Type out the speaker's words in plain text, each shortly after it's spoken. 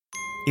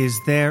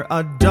Is there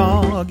a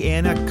dog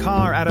in a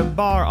car at a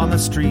bar on the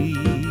street?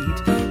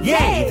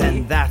 Yay!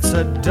 Then that's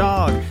a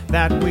dog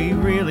that we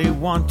really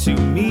want to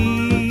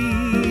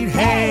meet.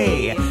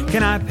 Hey,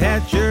 can I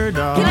pet your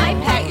dog? Can I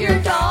pet your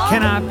dog?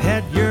 Can I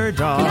pet your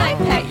dog? Can I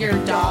pet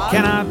your dog?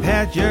 Can I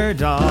pet your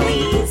dog?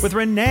 Please. With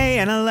Renee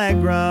and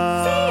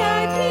Allegra.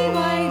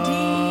 CIPYD.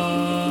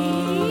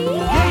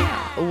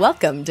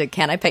 Welcome to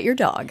Can I Pet Your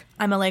Dog?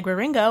 I'm Allegra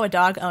Ringo, a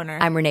dog owner.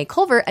 I'm Renee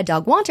Culver, a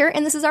dog wanter,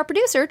 and this is our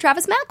producer,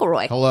 Travis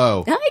McElroy.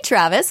 Hello. Hi,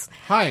 Travis.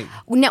 Hi.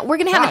 Now, we're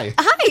going to have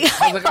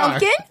Hi,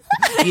 Pumpkin.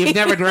 You've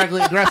never directly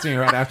addressed me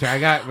right after I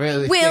got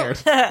really Well,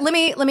 scared. let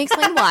me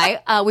explain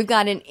why. We've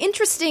got an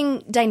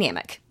interesting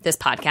dynamic. This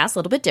podcast, a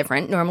little bit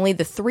different. Normally,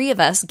 the three of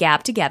us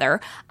gab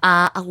together.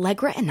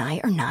 Allegra and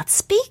I are not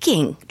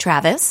speaking.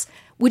 Travis,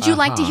 would you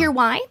like to hear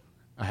why?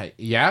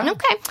 Yeah?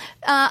 Okay.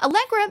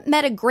 Allegra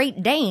met a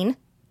Great Dane,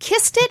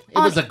 kissed it It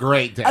was a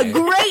great day. a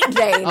Great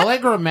Dane,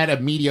 Allegra met a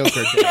mediocre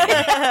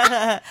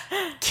day.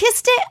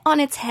 kissed it on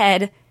its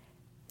head,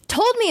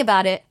 told me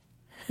about it,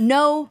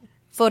 no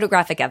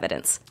photographic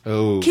evidence.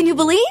 Oh. Can you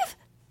believe?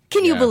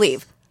 Can you Yes.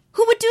 believe?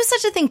 Who would do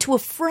such a thing to a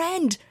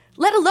friend,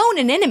 let alone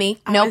an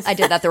enemy? Nope, I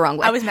did that the wrong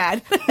way. I was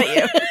mad at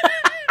you.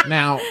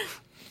 Now,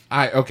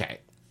 okay.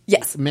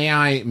 Yes. May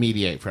I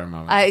mediate for a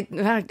moment?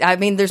 I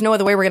mean, there's no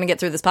other way we're going to get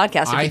through this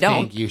podcast if I you don't.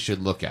 think you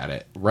should look at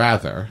it.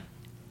 Rather,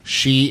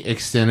 she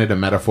extended a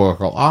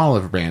metaphorical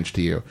olive branch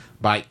to you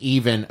by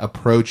even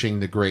approaching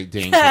the Great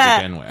Dane to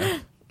begin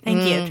with.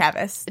 Thank you,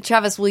 Travis.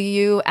 Travis, will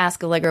you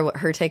ask Allegra what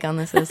her take on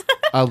this is?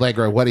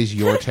 Allegra, what is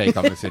your take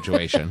on the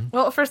situation?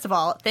 Well, first of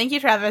all, thank you,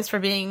 Travis, for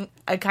being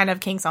a kind of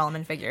King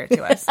Solomon figure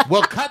to us.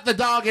 We'll cut the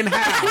dog in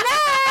half.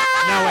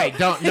 No, wait,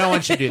 don't. No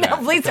one should do that.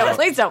 Please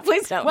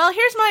don't. Well,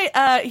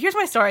 here's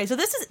my story. So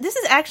this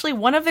is actually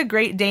one of the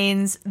Great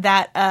Danes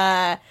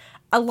that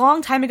a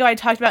long time ago I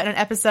talked about in an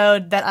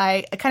episode that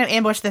I kind of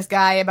ambushed this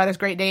guy about his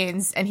Great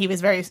Danes, and he was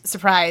very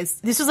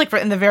surprised. This was like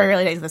in the very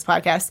early days of this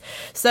podcast.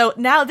 So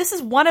now this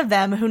is one of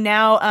them who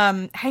now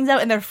hangs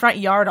out in their front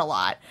yard a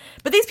lot.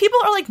 But these people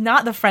are like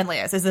not the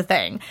friendliest is the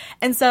thing.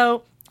 And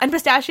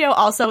Pistachio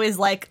also is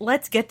like,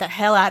 let's get the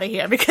hell out of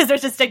here because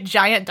there's just a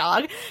giant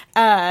dog.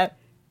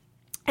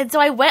 And so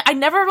I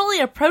never really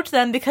approached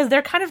them because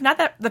they're kind of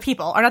the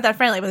people are not that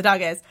friendly, but the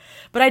dog is.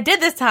 But I did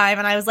this time,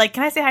 and I was like,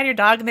 can I say hi to your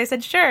dog? And they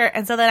said, sure.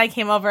 And so then I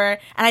came over,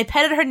 and I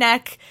petted her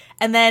neck,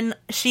 and then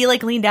she,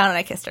 like, leaned down, and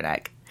I kissed her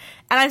neck.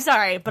 And I'm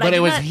sorry, but it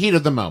was heat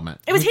of the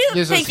moment. It was heat of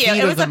This is thank you. heat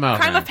It of was the a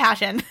moment. crime of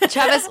passion.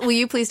 Travis, will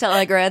you please tell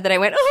Allegra that I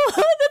went, oh,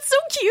 that's so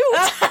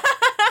cute.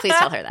 Please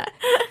tell her that.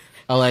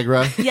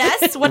 Allegra.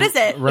 Yes? What is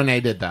it?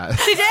 Renee did that.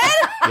 She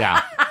did?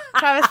 Yeah.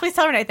 Travis, please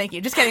tell Renee thank you.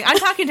 Just kidding. I'm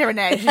talking to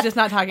Renee. She's just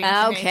not talking to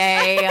me.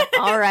 Okay.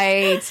 All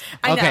right.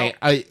 I know. Okay,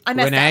 I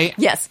messed Renee, up.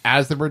 Yes.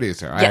 as the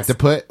producer, I Yes. have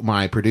to put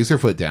my producer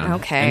foot down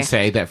Okay. and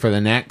say that for the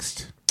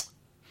next,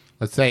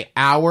 let's say,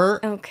 hour,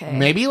 Okay.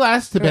 maybe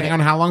less, depending Right. on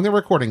how long the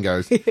recording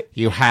goes,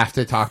 you have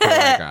to talk to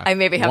Allegra. I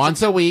maybe have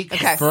once a week,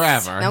 Okay.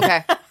 forever.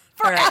 Okay.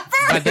 Forever.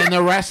 But then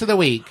the rest of the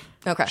week,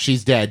 Okay.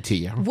 she's dead to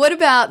you. What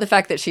about the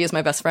fact that she is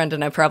my best friend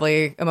and I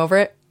probably am over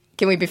it?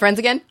 Can we be friends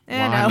again?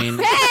 Well, no. I mean,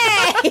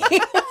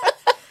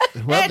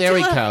 well, there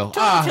we go.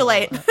 Too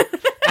late.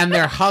 And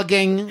they're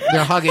hugging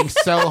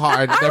so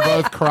hard. They're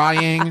both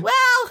crying.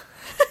 Well,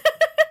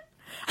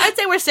 I'd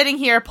say we're sitting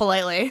here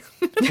politely.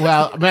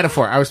 Well,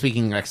 metaphor. I was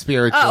speaking like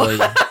spiritually.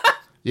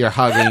 You're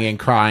hugging and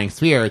crying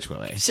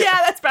spiritually. Yeah,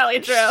 that's probably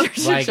true.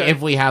 Like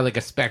if we had like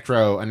a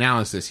spectro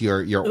analysis,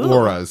 your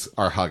auras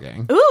are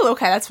hugging, Ooh,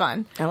 okay, that's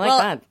fun. I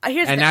like that.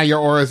 Here's and the- now your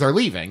auras are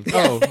leaving.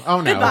 Oh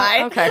no!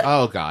 Goodbye. Okay.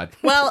 Oh god!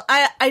 Well,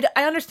 I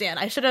understand.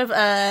 I should have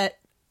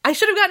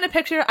gotten a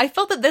picture. I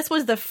felt that this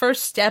was the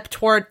first step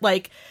toward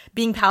like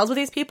being pals with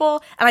these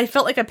people, and I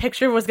felt like a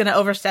picture was going to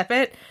overstep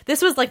it.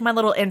 This was like my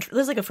little intro.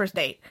 This was like a first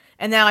date,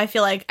 and now I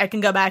feel like I can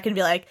go back and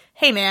be like,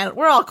 "Hey, man,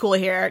 we're all cool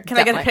here. Can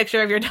I get a Definitely.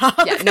 picture of your dog?"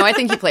 Yeah, no, I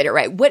think you played it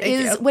right. What Thank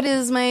is you. what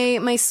is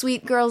my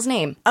sweet girl's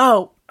name?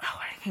 Oh,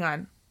 hang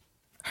on.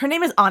 Her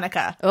name is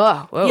Annika.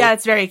 Oh, whoa. Yeah,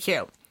 it's very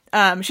cute.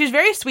 She's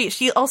very sweet.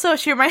 She's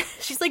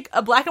like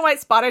a black and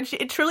white spotted.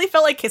 It truly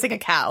felt like kissing a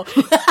cow.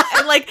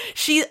 And like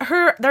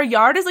their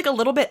yard is like a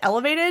little bit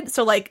elevated.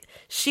 So like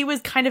she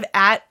was kind of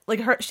at like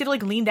she had to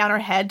like lean down her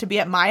head to be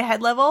at my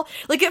head level.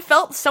 Like it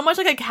felt so much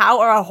like a cow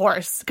or a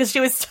horse because she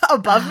was so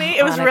above me.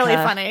 It was really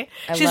Annika. funny.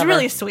 I She's love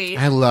really her. sweet.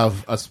 I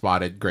love a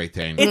spotted Great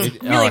Dane.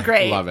 It's really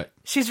great. I love it.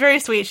 She's very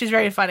sweet. She's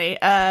very funny.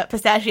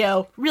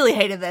 Pistachio really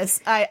hated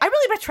this. I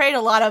really betrayed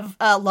a lot of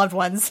loved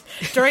ones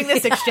during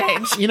this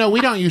exchange. You know,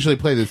 we don't usually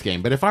play this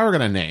game, but if I were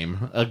going to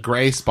name a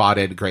gray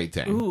spotted Great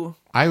Dane, Ooh.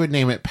 I would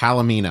name it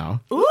Palomino.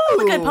 Ooh,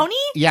 like a pony?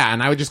 Yeah,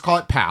 and I would just call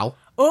it Pal.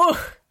 Ooh,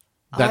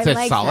 That's I a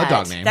like solid that.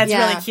 dog name. that's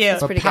Yeah. really cute.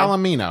 but pretty good.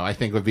 Palomino, I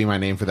think, would be my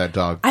name for that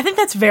dog. I think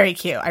that's very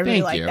cute. I really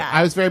Thank like you. that.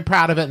 I was very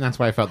proud of it, and that's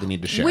why I felt the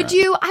need to share Would it.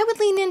 you? I would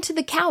lean into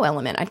the cow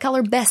element. I'd call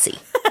her Bessie.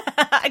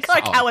 I call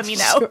her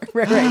Cowamino.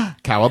 Right.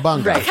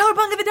 Cowabunga. Right.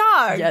 Cowabunga the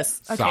dog.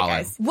 Yes. Okay, Solid.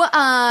 guys.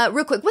 Well,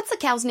 real quick, what's the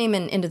cow's name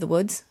in Into the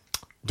Woods?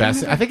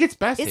 Bessie. I think it's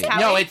Bessie. It's Callie.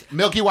 No, it's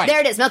Milky White. There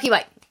it is, Milky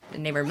White.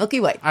 Name her Milky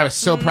White. I was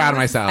so proud of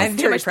myself. I'm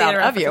very much proud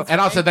theater of you. references.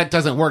 And also, that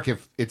doesn't work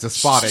if it's a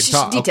spotted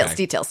dog. Details, Okay.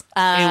 details.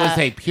 It was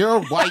a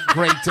pure white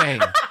Great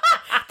Dane.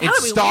 It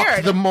would be stalked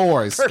weird. the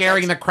moors,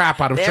 scaring the crap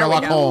out of There we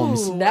Sherlock go.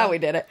 Holmes. Now we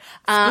did it.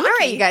 All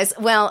right, you guys.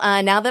 Well,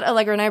 now that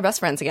Allegra and I are best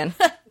friends again,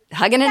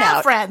 hugging it Now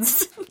out.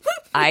 friends.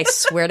 I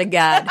swear to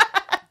God.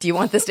 Do you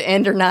want this to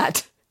end or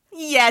not?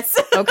 Yes.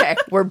 Okay,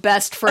 we're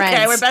best friends.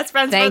 Okay, we're best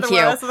friends Thank for the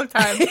you. rest of the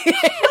time.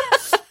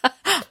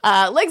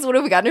 Legs, what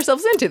have we gotten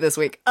ourselves into this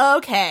week?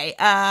 Okay,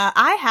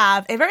 I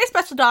have a very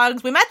special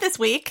dog we met this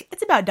week.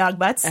 It's about dog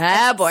butts.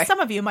 Ah, boy. Some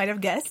of you might have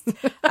guessed.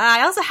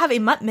 I also have a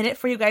Mutt Minute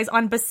for you guys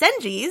on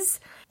Basenjis.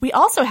 We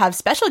also have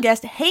special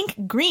guest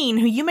Hank Green,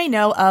 who you may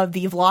know of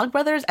the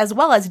Vlogbrothers, as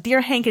well as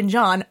Dear Hank and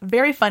John.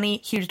 Very funny,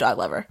 huge dog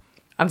lover.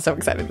 I'm so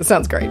excited. This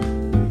sounds great.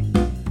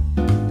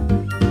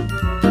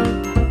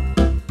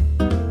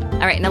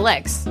 All right, now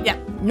Legs. Yeah.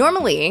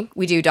 Normally,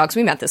 we do Dogs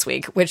We Met this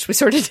week, which we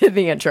sort of did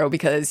the intro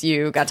because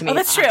you got to meet. Oh,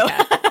 that's true.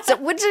 So,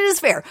 which is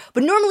fair.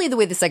 But normally, the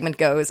way the segment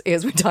goes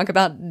is we talk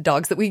about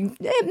dogs that we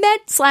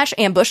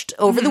met/ambushed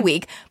over the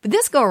week. But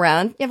this go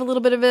around, you have a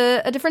little bit of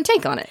a different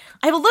take on it.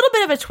 I have a little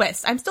bit of a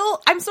twist. I'm still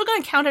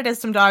going to count it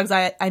as some dogs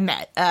I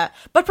met,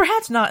 but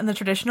perhaps not in the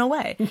traditional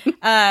way.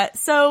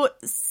 So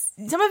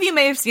some of you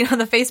may have seen on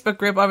the Facebook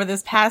group over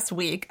this past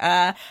week,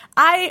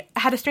 I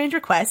had a strange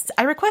request.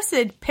 I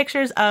requested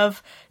pictures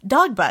of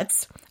dog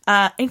butts,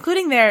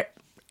 including their.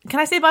 Can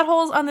I say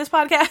buttholes on this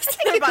podcast?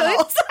 I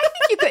think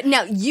you could.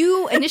 Now,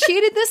 you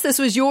initiated this. This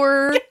was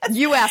your.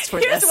 You asked for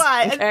Here's this.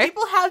 why. Okay? And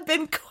people have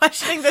been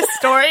questioning this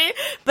story,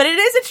 but it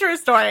is a true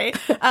story.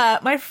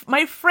 My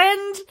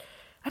friend,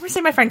 I'm going to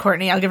say my friend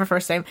Courtney, I'll give her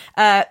first name,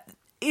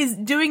 is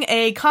doing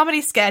a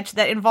comedy sketch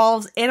that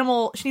involves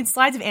she needs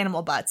slides of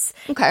animal butts.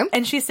 Okay.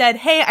 And she said,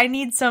 hey, I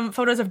need some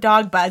photos of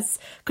dog butts.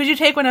 Could you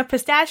take one of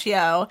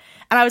Pistachio?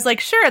 And I was like,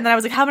 sure. And then I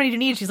was like, how many do you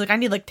need? She's like, I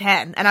need like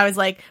 10. And I was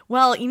like,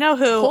 well, you know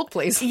who? Hold,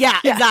 please. Yeah,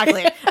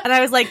 exactly. And I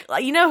was like,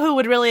 you know who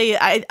would really,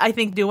 I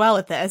think, do well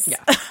at this?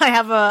 Yeah. I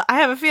have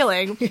a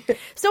feeling.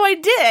 So I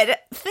did,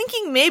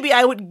 thinking maybe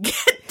I would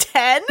get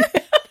 10.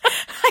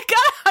 I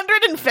got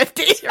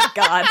 150. Dear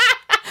God.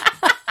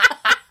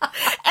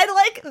 And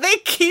like, they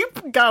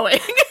keep going.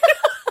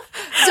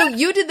 So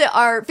you did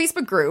our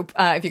Facebook group.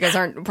 If you guys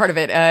aren't part of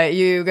it,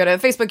 you go to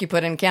Facebook, you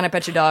put in Can I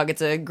Pet Your Dog?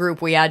 It's a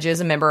group. We add you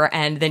as a member,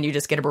 and then you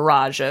just get a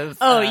barrage of you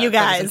photos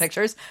guys. and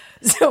pictures.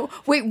 So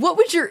wait, what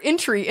was your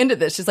entry into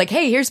this? She's like,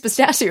 hey, here's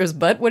Pistachio's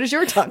butt. What is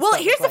your dog? Well,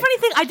 here's the funny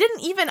thing.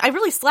 I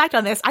really slacked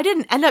on this. I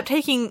didn't end up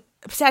taking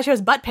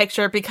Pistachio's butt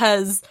picture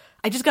because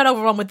I just got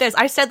overwhelmed with this.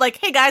 I said like,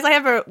 hey guys, I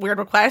have a weird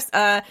request.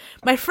 My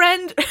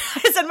friend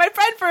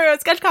for a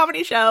sketch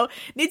comedy show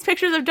needs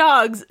pictures of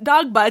dog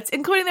butts,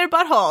 including their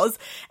buttholes.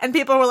 And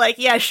people were like,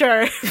 yeah,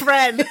 sure,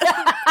 friend.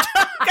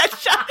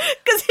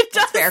 Because it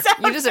does fair.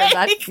 sound You deserve fake.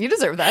 that. You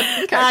deserve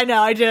that. Okay. I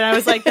know, I did. I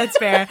was like, that's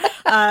fair.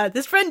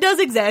 This friend does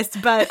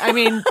exist, but I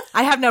mean,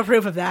 I have no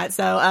proof of that.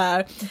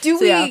 So, Do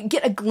so, we yeah.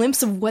 get a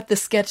glimpse of what the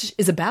sketch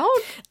is about?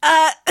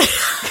 I'm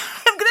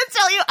gonna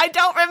tell you, I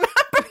don't remember.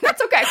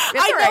 That's okay. It's I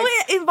all know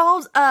right. it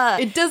involves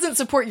It doesn't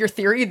support your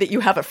theory that you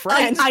have a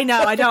friend. I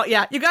know, I don't.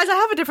 Yeah, you guys, I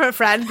have a different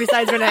friend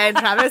besides Renee and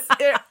Travis.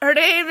 Her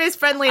name is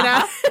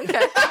Friendlina.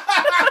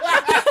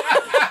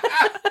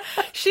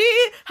 She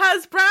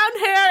has brown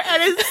hair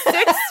and is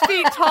 6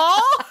 feet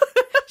tall.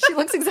 She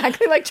looks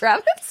exactly like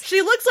Travis.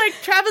 She looks like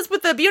Travis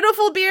with a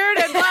beautiful beard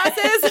and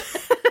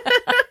glasses.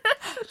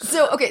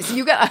 So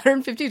you got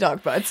 150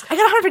 dog butts. I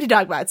got 150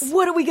 dog butts.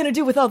 What are we gonna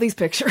do with all these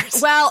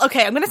pictures? Well,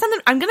 okay, I'm gonna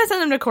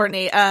send them to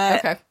Courtney.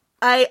 Okay.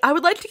 I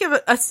would like to give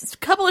a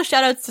couple of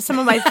shout outs to some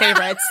of my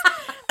favorites.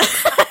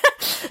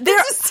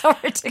 This is so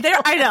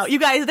ridiculous. I know, you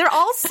guys, they're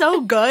all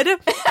so good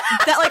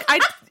that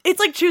like it's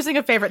like choosing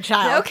a favorite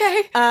child.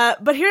 Okay.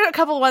 But here are a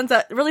couple of ones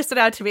that really stood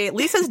out to me.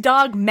 Lisa's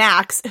dog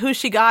Max, who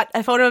she got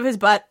a photo of his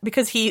butt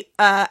because he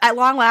at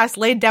long last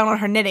laid down on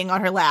her knitting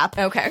on her lap.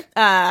 Okay.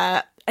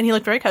 And he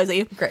looked very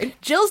cozy.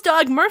 Great. Jill's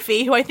dog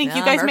Murphy, who I think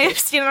you guys may Murphy. have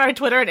seen on our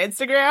Twitter and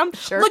Instagram,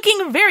 Sure.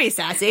 looking very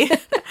sassy.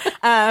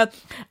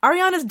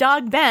 Ariana's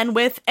dog Ben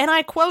with, and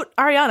I quote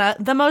Ariana,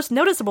 the most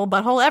noticeable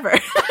butthole ever.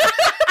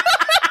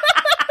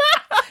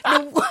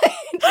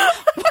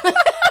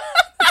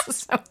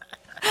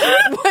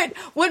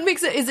 What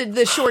makes it? Is it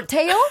the short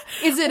tail?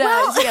 Is it?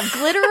 Does he have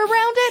glitter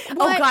around it? Oh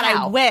God, I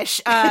How?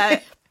 wish.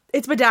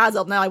 It's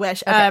bedazzled. No, I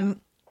wish.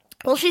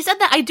 Well, she said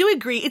that. I do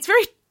agree. It's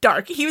very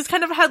dark. He was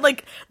kind of had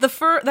like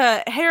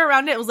the hair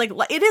around it was like,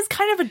 it is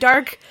kind of a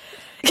dark.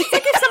 It's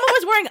like if someone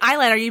was wearing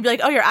eyeliner, you'd be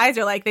like, oh, your eyes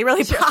are like, they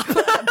really pop.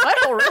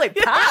 Butthole really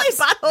pops.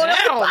 butthole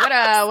really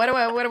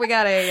Wow, what do we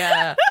got?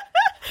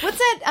 What's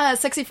that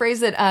sexy phrase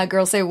that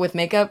girls say with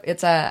makeup?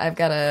 It's I've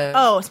got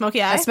a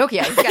Smoky eye. a smoky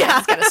eye. He's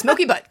got a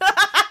smoky butt.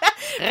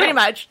 Pretty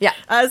much. Yeah.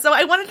 So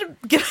I wanted to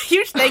give a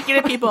huge thank you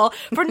to people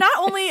for not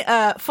only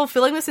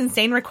fulfilling this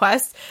insane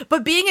request,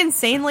 but being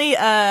insanely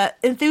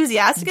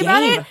enthusiastic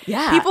about Game. it.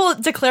 Yeah. People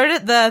declared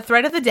it the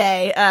thread of the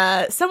day.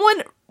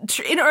 Someone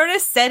in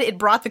earnest said it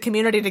brought the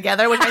community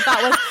together, which I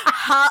thought was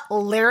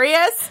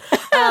hilarious.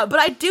 But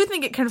I do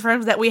think it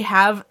confirms that we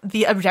have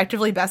the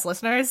objectively best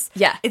listeners.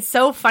 Yeah. It's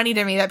so funny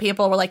to me that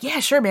people were like, yeah,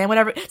 sure, man,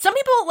 whatever. Some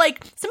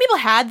people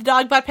had the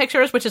dog butt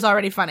pictures, which is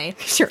already funny.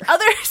 Sure.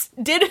 Others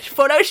did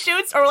photo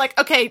shoots or were like,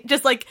 okay,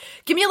 just like,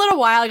 give me a little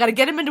while. I got to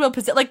get him into a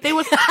position. Like, they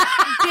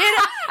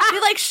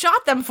like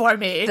shot them for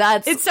me.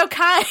 It's so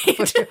kind.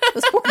 Those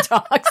poor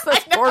dogs. Those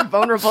poor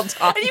vulnerable dogs.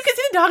 And you can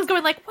see the dogs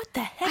going like, what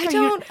the heck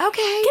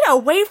okay. Get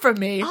away from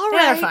me. All Yeah,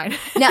 right. they're fine.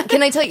 Now,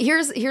 can I tell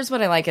you? Here's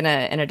what I like in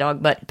a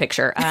dog butt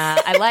picture.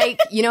 I like,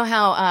 you know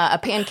how a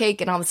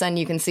pancake and all of a sudden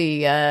you can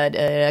see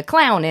a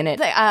clown in it.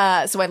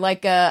 So I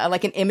like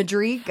an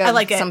imagery. I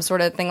like it. Some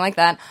sort of thing like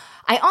that.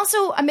 I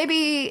also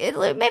maybe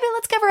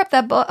let's cover up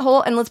that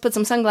butthole and let's put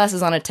some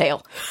sunglasses on a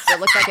tail so it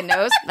looks like a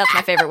nose. That's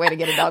my favorite way to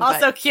get a dog butt.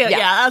 Also cute.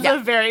 Yeah, also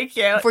very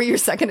cute. For your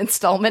second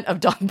installment of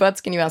dog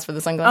butts, can you ask for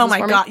the sunglasses? Oh my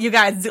for god, me? you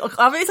guys!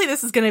 Obviously,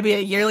 this is going to be a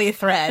yearly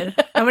thread.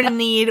 I'm going to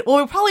need. Well,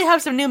 we'll probably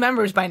have some new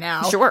members by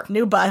now. Sure.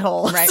 New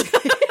buttholes. Right.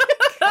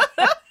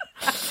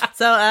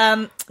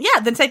 So,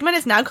 the segment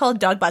is now called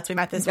Dog Butts We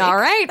Met This Week. All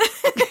right.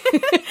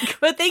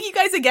 But thank you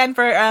guys again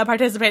for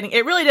participating.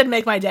 It really did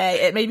make my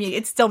day.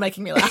 It's still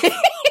making me laugh.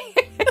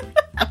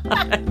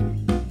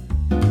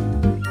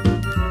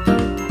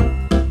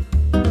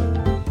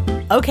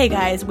 Okay,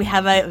 guys, we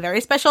have a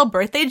very special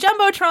birthday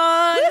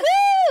Jumbotron.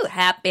 Woohoo!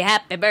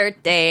 Happy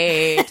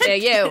birthday to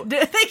you.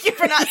 Thank you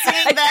for not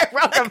singing that.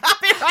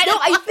 No,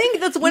 I think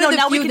that's one of the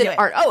now we few can do that it.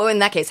 aren't. Oh, in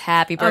that case,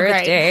 happy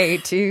birthday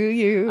to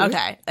you.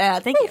 Okay,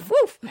 thank you.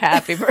 Woof.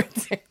 Happy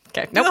birthday.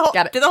 Okay, nope,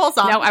 got it. Do the whole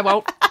song. No, I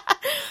won't.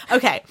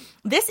 Okay,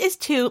 this is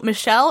to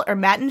Michelle or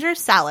Mattinger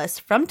Salas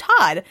from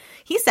Todd.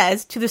 He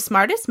says, to the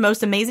smartest,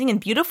 most amazing, and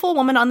beautiful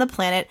woman on the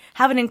planet,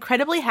 have an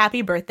incredibly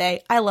happy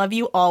birthday. I love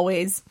you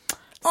always.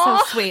 So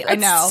sweet, I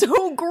know.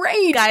 So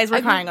great. Guys,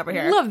 we're crying over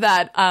here. Love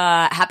that.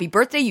 Happy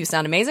birthday. You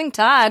sound amazing.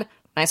 Todd,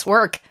 nice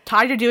work.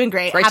 Todd, you're doing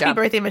great. Great Happy job.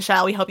 birthday,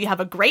 Michelle. We hope you have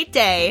a great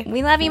day.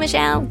 We love you,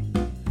 Michelle.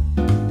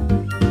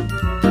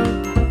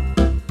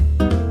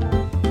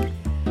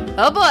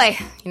 Oh boy.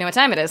 You know what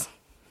time it is?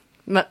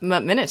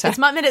 Minute time. It's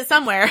Mutt Minute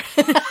somewhere.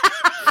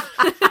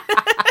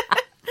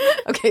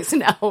 Okay, so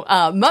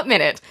now Mutt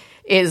Minute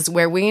is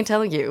where we can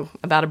tell you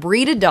about a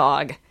breed of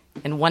dog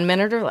in 1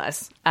 minute or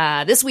less.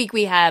 This week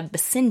we have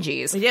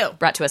Basenjis. We do.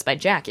 Brought to us by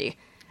Jackie.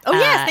 Oh,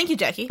 yes. Thank you,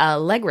 Jackie.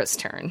 Allegra's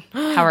turn.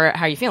 How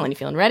are you feeling? You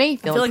feeling ready?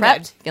 Feeling feeling prepped?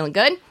 good. Feeling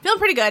good? Feeling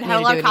pretty good. Had a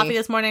to lot do of coffee any-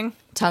 this morning.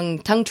 Tongue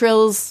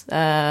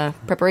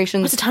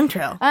preparations. What's a tongue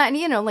trail? And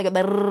you know, like a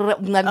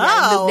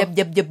Oh.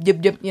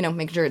 you know,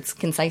 make sure it's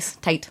concise,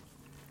 tight.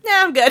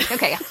 Yeah, I'm good.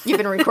 Okay, you've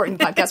been recording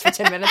the podcast for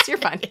 10 minutes. You're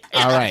fine.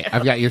 All right,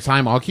 I've got your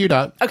time all queued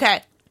up.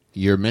 Okay.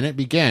 Your minute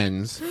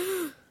begins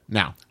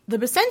now. The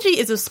Basenji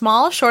is a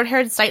small,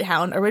 short-haired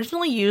sighthound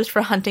originally used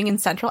for hunting in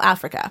Central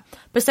Africa.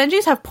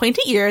 Basenjis have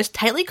pointy ears,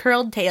 tightly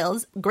curled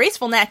tails,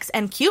 graceful necks,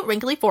 and cute,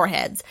 wrinkly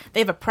foreheads. They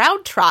have a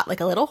proud trot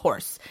like a little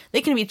horse.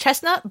 They can be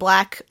chestnut,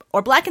 black,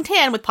 or black and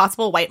tan with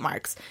possible white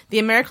marks. The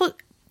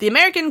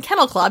American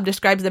Kennel Club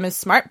describes them as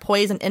smart,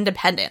 poised, and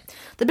independent.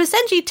 The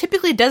Basenji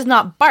typically does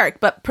not bark,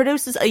 but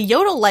produces a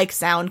yodel-like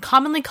sound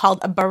commonly called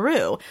a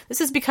baru.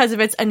 This is because of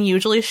its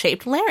unusually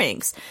shaped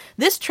larynx.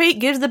 This trait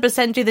gives the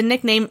Basenji the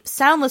nickname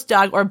soundless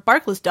dog or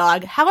barkless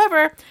dog.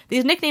 However,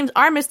 these nicknames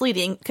are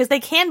misleading because they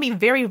can be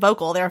very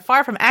vocal. They are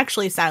far from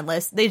actually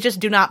soundless. They just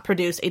do not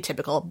produce a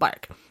typical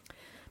bark.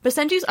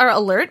 Basenjis are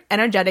alert,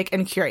 energetic,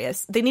 and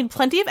curious. They need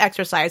plenty of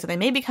exercise, and they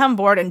may become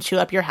bored and chew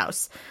up your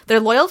house. They're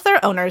loyal to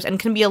their owners and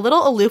can be a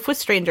little aloof with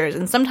strangers,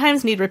 and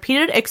sometimes need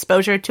repeated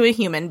exposure to a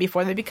human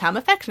before they become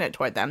affectionate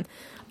toward them.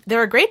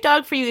 They're a great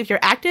dog for you if you're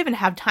active and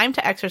have time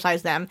to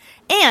exercise them,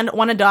 and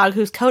want a dog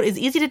whose coat is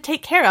easy to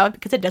take care of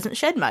because it doesn't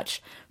shed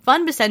much.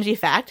 Fun Basenji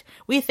fact,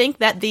 we think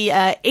that the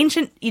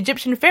ancient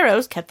Egyptian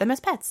pharaohs kept them as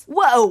pets.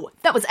 Whoa,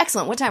 that was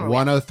excellent. What time are we?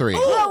 103.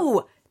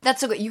 Whoa! That's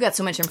so good. You got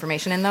so much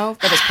information in, though.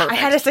 That was perfect. I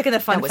had to stick in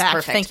the fun That was fact.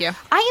 perfect. Thank you.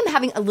 I am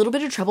having a little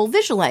bit of trouble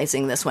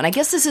visualizing this one. I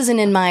guess this isn't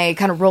in my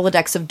kind of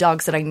Rolodex of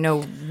dogs that I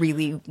know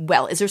really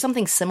well. Is there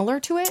something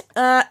similar to it?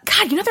 God,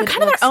 you know, they're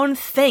kind of looks- their own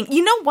thing.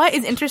 You know what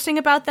is interesting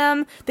about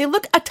them? They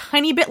look a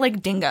tiny bit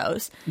like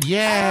dingoes.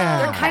 Yeah.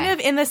 They're kind of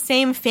in the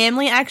same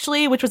family,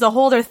 actually, which was a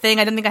whole other thing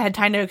I didn't think I had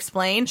time to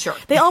explain. Sure.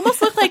 They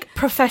almost look like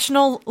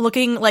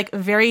professional-looking, like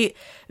very,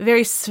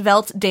 very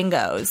svelte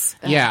dingoes.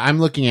 Yeah, I'm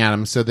looking at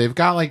them. So they've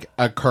got like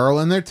a curl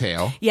in their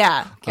tail.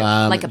 Yeah.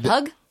 Like a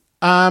pug?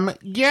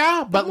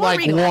 Yeah, but more like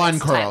relaxed, one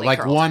curl, tightly like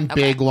curled. one Okay.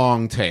 big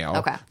long tail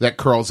Okay. that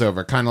curls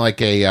over, kind of like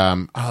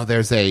a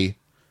there's a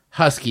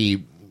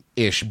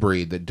husky-ish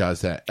breed that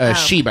does that.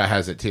 Shiba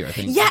has it too, I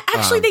think. Yeah,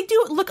 actually, they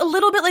do look a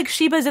little bit like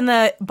Shibas in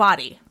the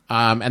body.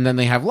 And then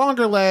they have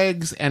longer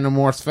legs and a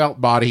more svelte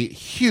body,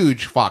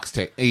 huge fox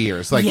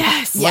ears. Like,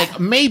 Yes. like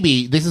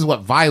maybe this is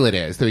what Violet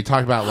is that we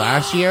talked about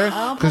last year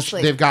because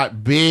possibly. they've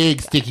got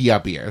big sticky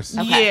up ears.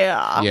 Okay.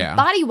 Yeah. Yeah.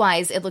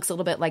 Body-wise, it looks a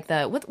little bit like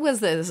what was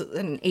this,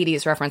 an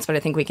 80s reference, but I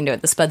think we can do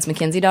it. The Spuds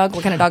McKenzie dog?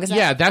 What kind of dog is that?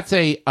 Yeah, that's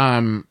a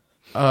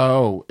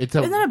Oh, it's a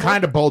Isn't that a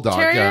kind of bulldog.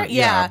 terrier?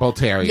 Yeah. bull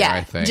terrier, Yeah,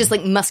 I think. just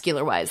like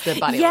muscular wise, the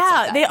body. looks Yeah,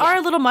 like that. they are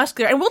a little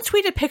muscular, and we'll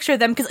tweet a picture of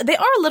them because they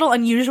are a little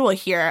unusual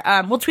here.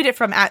 We'll tweet it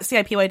from at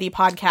CIPYD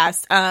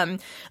podcast.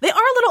 They are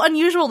a little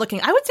unusual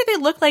looking. I would say they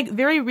look like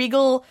very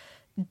regal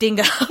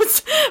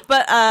dingoes,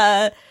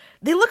 but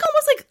they look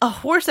almost like a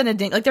horse and a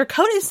dingo. Like their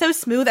coat is so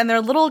smooth, and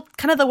their little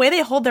kind of the way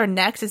they hold their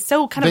necks is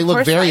so kind they of.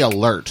 look very horse-like.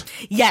 alert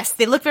Yes,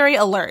 they look very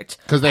alert.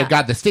 because they've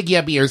got the sticky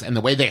up ears, and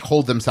the way they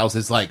hold themselves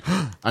is like,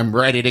 I'm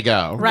ready to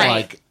go. Right.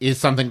 Like, is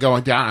something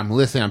going down? I'm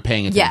listening. I'm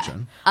paying Yeah.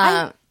 attention.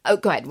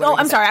 Go ahead. What Oh, were you I'm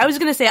saying? sorry. I was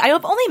going to say I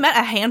have only met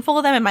a handful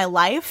of them in my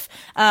life.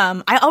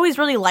 I always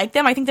really like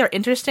them. I think they're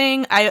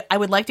interesting. I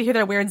would like to hear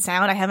their weird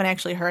sound. I haven't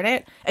actually heard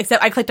it,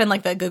 except I clicked on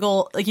like the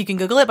Google, like you can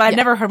Google it, but I've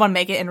never heard one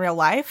make it in real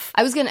life.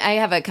 I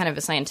have a kind of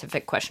a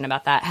scientific question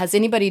about that. Has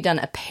anybody done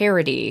a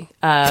parody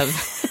of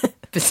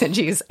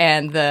Basenji's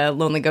and the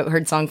Lonely Goat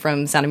Herd song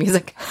from Sound of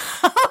Music?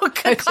 Oh,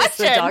 good It's just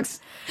the question. dogs.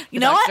 You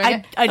know what?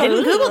 I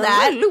didn't Google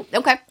that.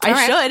 Okay, I all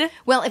right. should.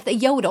 Well, if they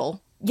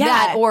yodel, Yeah.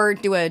 that or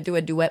do a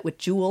duet with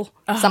Jewel,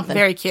 something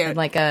very cute.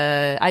 Like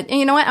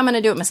you know what? I'm going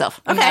to do it myself.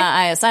 Okay.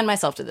 I assign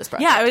myself to this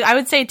project. Yeah, I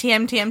would say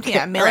TM.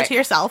 Mail Right. it to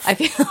yourself. I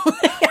feel.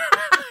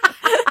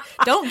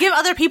 Don't give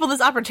other people this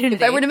opportunity.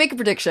 If I were to make a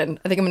prediction,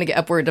 I think I'm going to get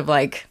upward of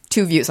like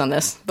 2 views on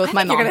this. Both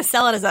my You're mom. going to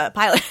sell it as a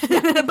pilot.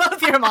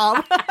 Both your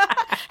mom.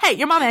 Hey,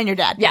 your mom and your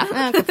dad.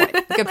 Yeah, good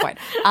point. Good point.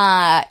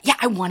 Yeah,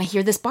 I want to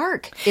hear this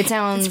bark. It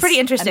sounds It's pretty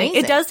interesting.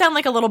 amazing. It does sound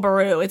like a little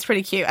Baru. It's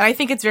pretty cute. And I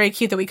think it's very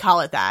cute that we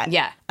call it that.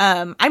 Yeah.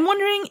 I'm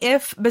wondering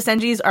if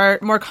Basenjis are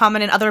more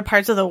common in other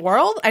parts of the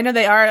world. I know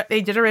they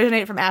did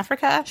originate from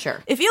Africa.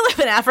 Sure. If you live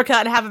in Africa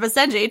and have a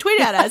Basenji,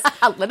 tweet at us.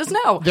 Let us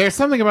know. There's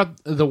something about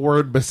the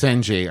word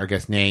Basenji, or I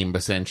guess name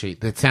Basenji,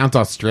 that sounds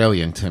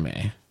Australian to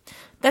me.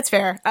 That's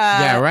fair.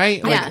 Yeah,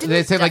 right? Like, yeah.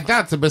 they say, like,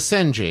 that's a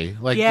Basenji.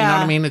 Like, you know Yeah.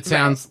 what I mean? It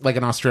sounds like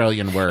an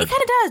Australian word. It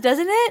kind of does,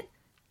 doesn't it?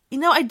 You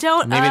know, I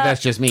don't. Maybe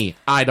that's just me.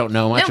 I don't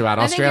know much No, about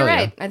I think Australia. you're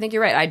right. I think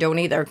you're right. I don't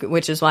either,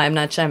 which is why I'm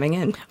not chiming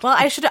in. Well,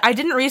 I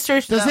didn't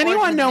research. Does the anyone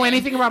origin know of the name.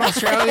 anything about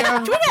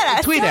Australia?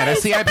 Tweet at us.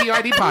 CIPID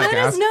Let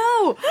us podcast.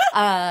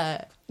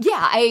 know. Yeah,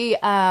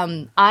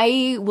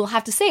 I will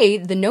have to say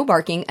the no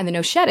barking and the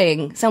no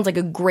shedding sounds like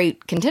a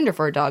great contender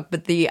for a dog,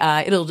 but the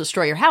it'll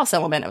destroy your house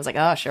element, I was like,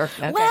 oh, sure.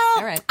 Okay, Well,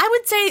 all right. I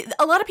would say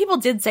a lot of people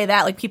did say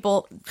that. Like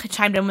people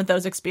chimed in with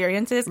those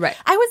experiences. Right.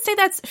 I would say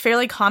that's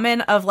fairly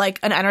common of like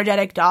an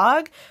energetic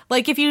dog.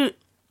 Like if you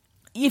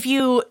if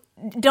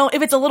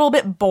it's a little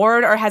bit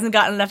bored or hasn't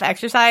gotten enough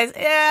exercise,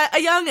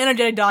 a young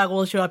energetic dog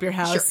will show up your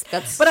house. Sure,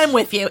 that's- But I'm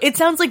with you. It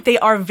sounds like they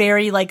are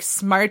very like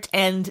smart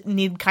and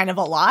need kind of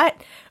a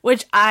lot.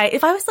 Which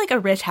if I was like a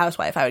rich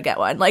housewife, I would get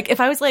one. Like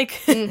if I was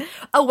like or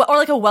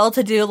like a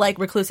well-to-do like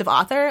reclusive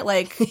author,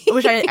 like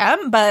which I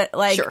am, but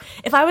like Sure.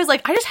 if I was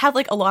like I just have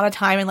like a lot of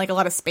time and like a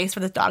lot of space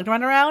for this dog to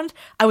run around,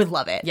 I would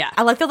love it. Yeah.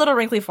 I like the little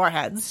wrinkly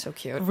foreheads. So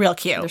cute. Real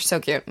cute. They're so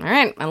cute. All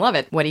right, I love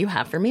it. What do you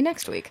have for me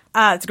next week?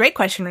 It's a great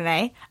question,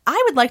 Renee.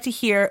 I would like to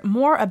hear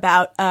more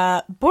about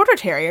border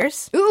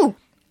terriers Ooh,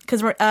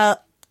 because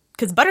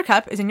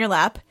Buttercup is in your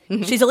lap.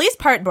 Mm-hmm. She's at least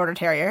part border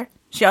terrier.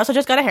 She also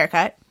just got a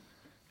haircut.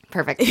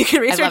 perfect. You can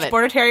I love research it.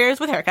 border terriers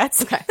with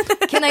haircuts. Okay.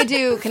 Can I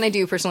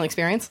do personal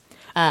experience?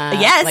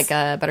 Yes. Like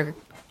a better.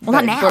 Well,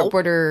 not now.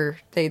 Border.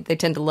 They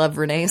tend to love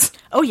Renee's.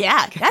 Oh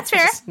yeah, that's fair.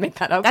 Just make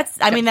that up.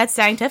 I mean that's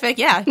scientific.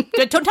 Yeah.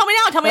 Don't tell me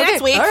now. Tell me Okay,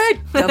 next week. All right,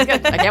 sounds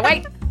good. I can't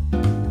wait.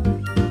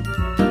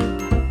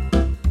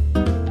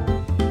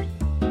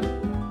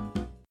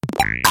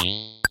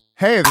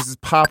 Hey, this is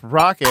Pop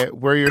Rocket.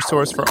 We're your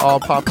source for all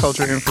pop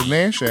culture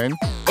information.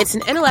 It's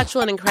an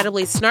intellectual and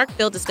incredibly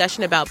snark-filled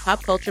discussion about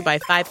pop culture by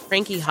 5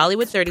 cranky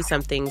Hollywood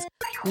 30-somethings.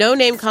 No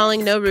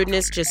name-calling, no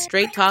rudeness, just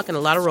straight talk and a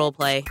lot of role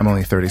play. I'm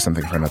only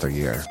 30-something for another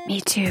year. Me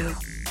too.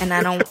 And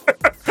I don't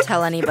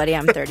tell anybody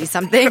I'm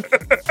 30-something.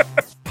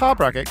 Pop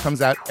Rocket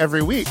comes out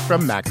every week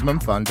from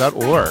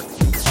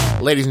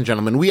MaximumFun.org. Ladies and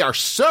gentlemen, we are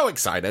so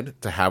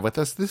excited to have with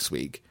us this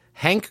week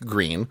Hank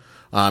Green.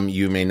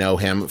 You may know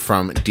him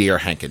from Dear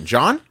Hank and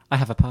John. I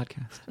have a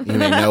podcast. You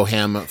may know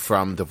him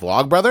from the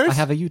Vlogbrothers. I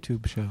have a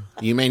YouTube show.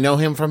 You may know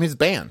him from his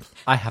band.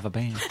 I have a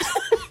band.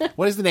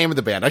 What is the name of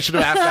the band? I should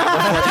have asked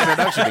that before the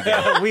introduction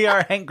began. We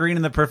are Hank Green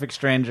and the Perfect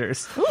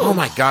Strangers. Oh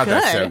my God,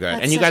 that's so good.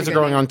 That's And you such guys a are good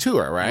going name. on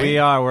tour, right? We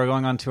are. We're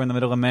going on tour in the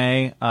middle of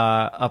May,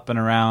 up and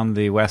around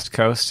the West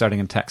Coast, starting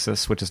in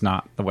Texas, which is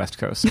not the West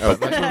Coast. But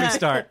that's where we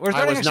start. We're I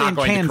starting was actually not in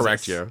going Kansas. to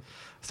correct you.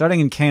 Starting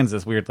in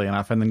Kansas, weirdly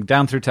enough, and then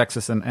down through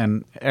Texas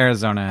and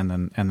Arizona,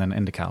 and then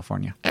into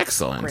California.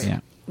 Excellent.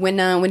 Yeah. When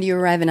do you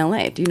arrive in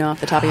LA? Do you know off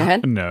the top of your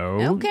head?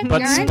 No. Okay,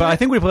 but all right. but I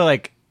think we play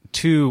like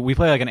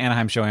an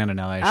Anaheim show and an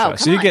LA show, come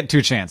so you on. get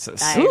 2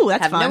 chances. I Ooh,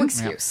 that's have fun. no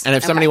excuse. And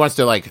if somebody wants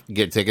to like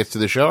get tickets to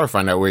the show or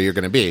find out where you're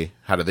going to be,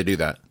 how do they do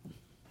that?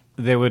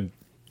 They would.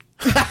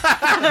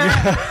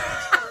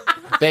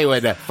 They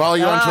would follow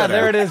you on Twitter.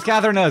 There it is.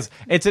 Catherine knows.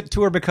 It's at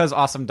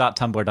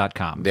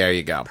tourbecauseawesome.tumblr.com. There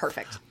you go.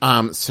 Perfect.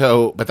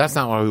 But that's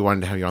not why we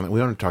wanted to have you on. We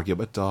wanted to talk to you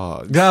about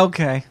dogs.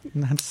 Okay.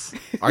 That's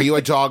Are you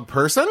a dog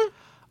person?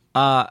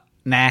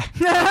 nah.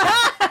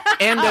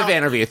 End of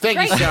interview. Thank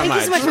you so Thank much.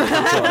 you so much for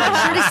coming. Sure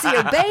to see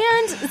your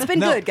band. It's been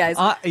good, guys.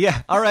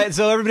 Yeah. All right.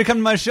 So everybody come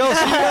to my show.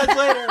 See you guys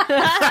later.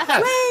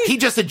 He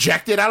just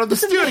ejected out of the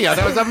studio.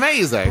 That was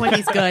amazing. When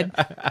he's good.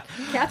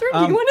 Catherine,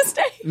 do you want to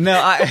stay?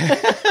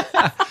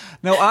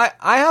 No,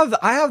 I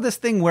have this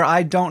thing where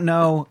I don't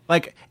know.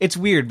 Like, it's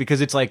weird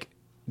because it's like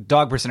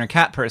dog person or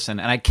cat person,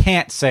 and I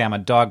can't say I'm a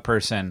dog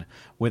person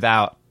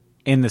without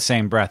in the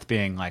same breath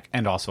being like,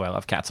 and also I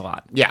love cats a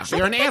lot. Yeah,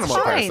 you're an animal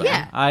fine, person.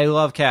 yeah. I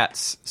love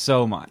cats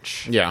so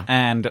much. Yeah.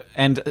 And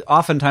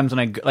oftentimes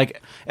when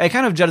I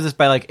kind of judge this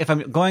by like, if I'm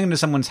going into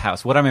someone's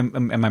house, what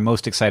am I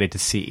most excited to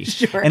see?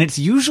 Sure. And it's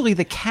usually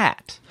the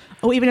cat.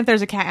 Oh, even if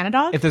there's a cat and a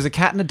dog? If there's a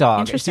cat and a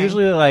dog, it's Interesting.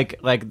 usually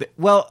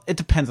well, it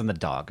depends on the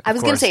dog. I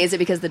was going to say, is it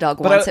because the dog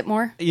wants it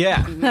more?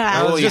 Yeah.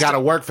 Oh, you got to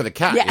work for the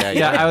cat.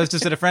 Yeah. I was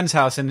just at a friend's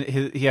house, and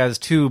he has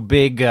two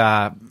big,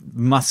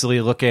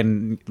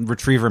 muscly-looking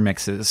retriever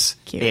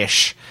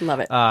mixes-ish. Love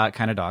it.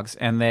 Kind of dogs.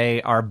 And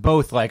they are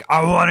both like,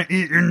 I want to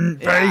eat your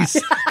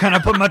face. Can I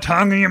put my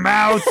tongue in your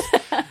mouth?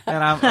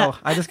 And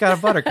I just got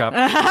a Buttercup.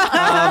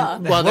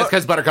 Well, that's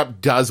because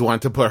Buttercup does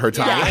want to put her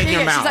tongue in your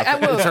She's mouth. like, I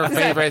will. It's her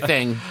favorite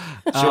thing.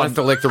 She wants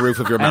to lick the roof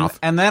of your mouth.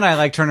 And then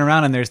I turn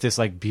around and there's this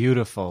like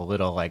beautiful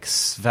little like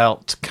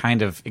svelte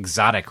kind of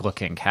exotic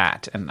looking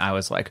cat, and I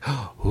was like,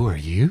 oh, "Who are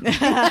you?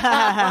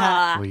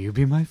 Will you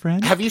be my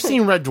friend?" Have you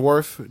seen Red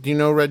Dwarf? Do you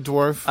know Red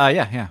Dwarf?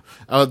 Yeah.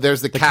 Oh,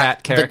 there's the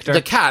cat character?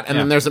 The cat, and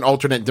Yeah. then there's an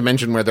alternate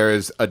dimension where there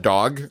is a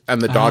dog,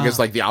 and the dog is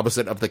like the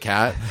opposite of the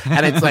cat.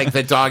 And it's like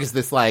the dog is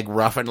this like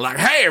rough and like,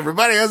 hey,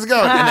 everybody, how's it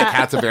going? And the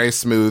cat's a very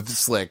smooth,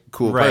 slick,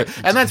 cool Right.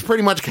 person. And that's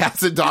pretty much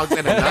cats and dogs in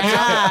a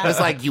nutshell. It's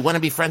like, you want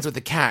to be friends with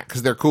the cat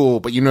because they're cool,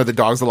 but you know the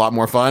dog's a lot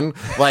more fun.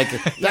 Like,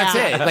 that's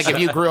it. Like, if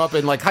you grew up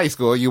in like high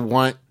school, you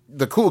want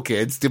the cool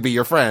kids to be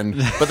your friend,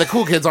 but the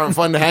cool kids aren't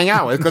fun to hang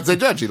out with because they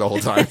judge you the whole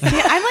time.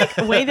 Yeah, I'm like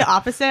way the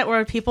opposite.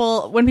 Where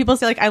when people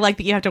say like, I like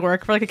that you have to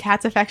work for like a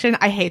cat's affection,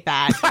 I hate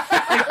that. Like,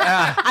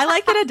 I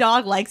like that a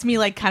dog likes me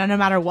like kind of no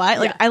matter what.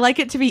 Like I like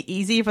it to be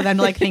easy for them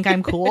to like think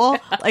I'm cool.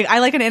 Like I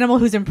like an animal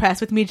who's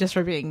impressed with me just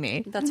for being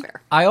me. That's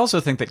fair. I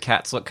also think that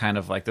cats look kind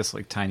of like this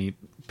like tiny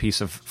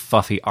piece of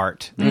fluffy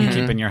art that you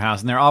keep in your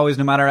house, and they're always,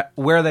 no matter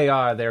where they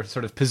are, they're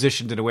sort of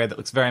positioned in a way that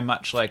looks very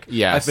much like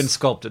I've been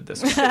sculpted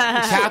this way.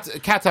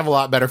 Cats have a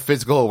lot better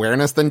physical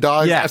awareness than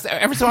dogs. Yeah.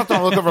 Every so often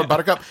I look over at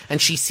Buttercup and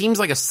she seems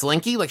like a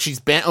slinky, like she's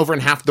bent over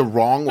in half the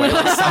wrong way,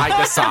 like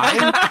side to side.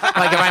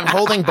 Like if I'm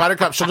holding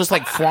Buttercup, she'll just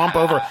like flomp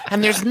over,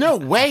 and there's no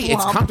way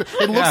it's comfortable.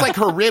 It looks like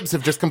her ribs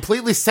have just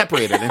completely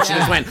separated, and she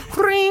just went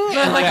ring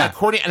and like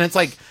accordion, and it's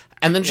like.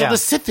 And then she'll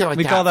just sit there like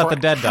we that. call that for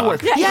the dead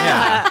dog. hours.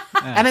 Yeah.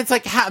 And it's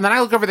like, and then I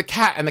look over the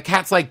cat, and the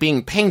cat's like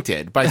being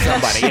painted by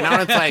somebody, you know?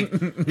 And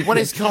it's like, what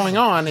is going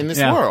on in this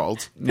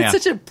world? Yeah.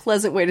 It's such a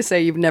pleasant way to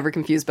say you've never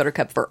confused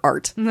Buttercup for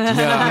art.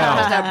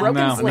 That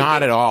broken No. slate.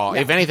 Not at all.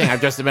 If anything,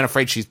 I've just been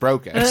afraid she's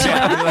broken.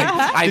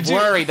 I'm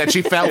worried that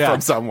she fell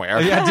from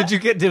somewhere. Yeah,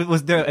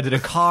 did a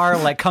car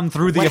like come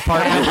through the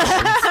apartment?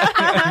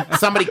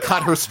 Somebody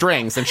cut her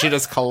strings, and she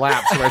just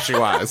collapsed where she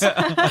was. So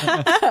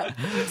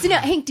now,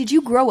 Hank, did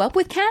you grow up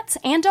with cats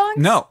and dogs?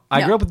 No,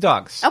 I grew up with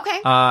dogs. Okay.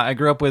 I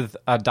grew up with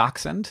a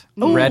dachshund,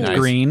 red, Nice.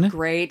 green.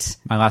 Great.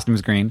 My last name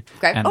was Green,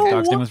 Okay. and the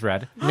dog's name was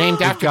Red.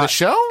 Named after the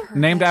show?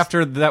 Named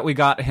after that, we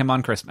got him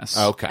on Christmas.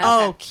 Okay.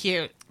 Oh,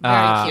 cute.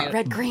 Very cute.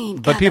 Red, green.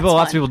 But God, lots of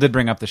that's people did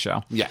bring up the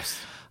show. Yes.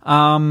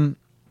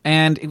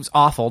 And it was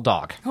awful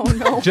dog. Oh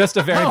no! Just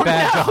a very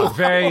bad dog.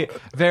 Very,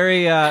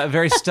 very,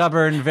 very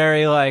stubborn.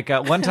 Very like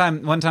one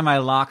time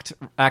I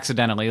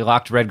accidentally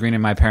locked Red Green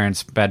in my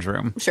parents'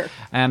 bedroom. Sure.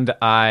 And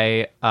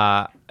I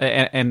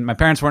and my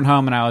parents weren't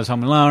home, and I was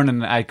home alone,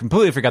 and I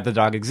completely forgot the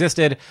dog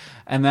existed.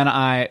 And then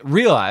I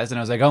realized, and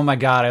I was like, oh my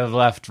god, I've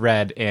left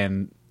Red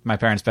in my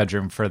parents'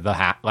 bedroom for the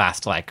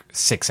last like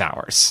 6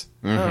 hours.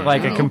 Mm-hmm.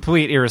 Like a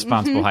complete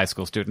irresponsible high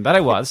school student that I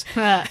was.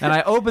 And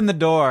I opened the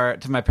door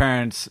to my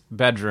parents'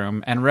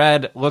 bedroom, and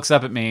Red looks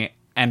up at me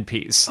and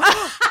pees.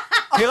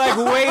 He like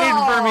waited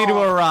for me to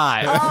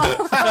arrive.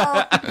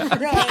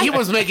 He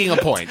was making a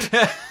point.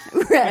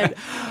 Red.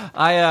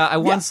 I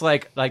once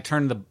like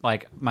turned the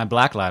my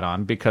black light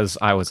on because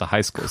I was a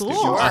high school student.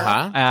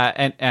 Uh-huh.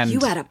 And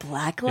You had a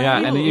black light? yeah,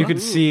 and you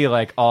could see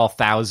like all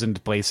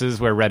 1,000 places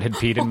where Red had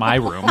peed in my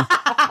room.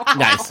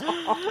 Nice.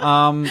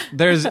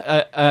 There's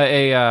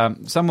a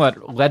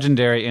somewhat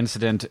legendary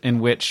incident in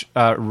which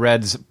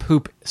Red's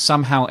poop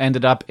somehow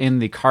ended up in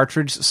the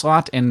cartridge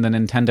slot in the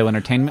Nintendo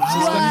Entertainment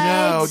System.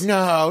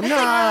 No.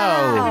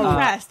 I'm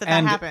impressed that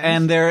happened.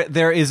 And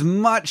there is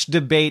much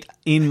debate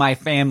in my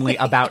family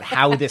about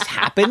how this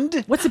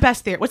happened. What's the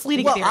best theory? What's the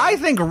leading Well, theory? I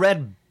think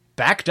Red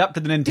backed up to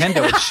the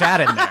Nintendo and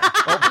shat in there.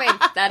 I mean,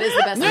 that is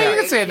the best No, you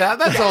can say that.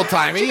 That's old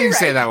timey. You can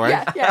say that word.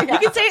 Yeah. You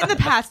can say it in the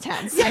past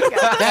tense.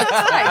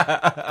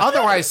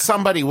 Otherwise,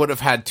 somebody would have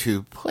had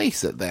to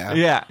place it there.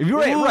 Yeah,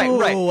 right.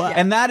 Ooh.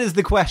 And that is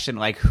the question,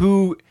 like,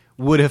 who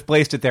would have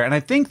placed it there? And I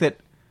think that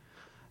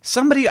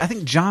I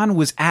think John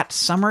was at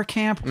summer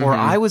camp, or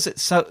I was at,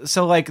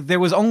 so like, there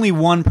was only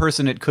one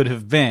person it could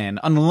have been,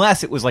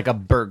 unless it was like a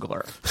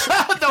burglar.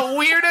 The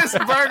weirdest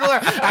notorious burglar,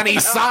 and he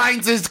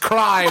signs his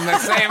crime the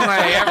same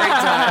way every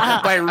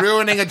time by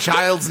ruining a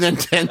child's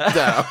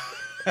Nintendo.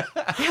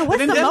 Yeah,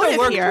 what's the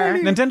motive here?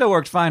 Nintendo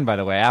worked fine, by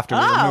the way, after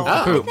we removed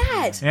the poop. Look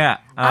at that.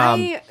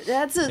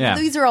 Yeah.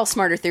 These are all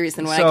smarter theories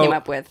than what I came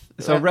up with.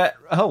 So, what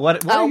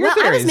are your I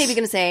theories? was maybe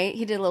going to say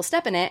he did a little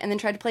step in it and then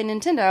tried to play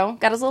Nintendo,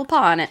 got his little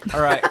paw on it. All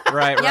right.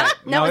 Yeah?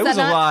 No, it was was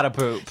that a not? lot of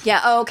poop.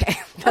 Yeah, okay.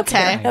 That's Okay.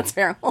 fair. That's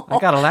fair. I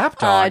got a lap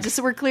dog. Just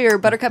so we're clear,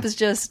 Buttercup is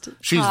just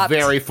She's popped.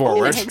 very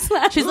forward.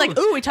 She's like,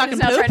 ooh, we talking He's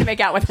now poop? trying to make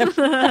out with him.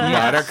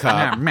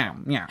 Buttercup.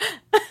 Yeah.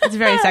 It's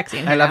very sexy.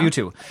 I love you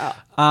too.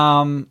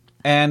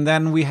 And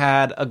then we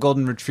had a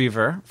golden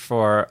retriever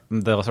for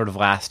the sort of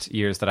last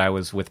years that I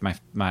was with my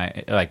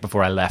like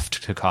before I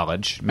left to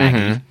college.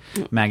 Maggie,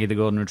 Maggie the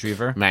golden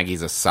retriever.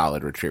 Maggie's a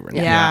solid retriever.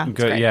 Yeah.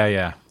 Good.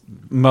 Yeah.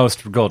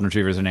 Most golden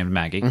retrievers are named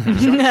Maggie.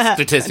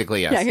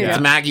 Statistically, yes. Yeah, yeah.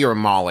 It's Maggie or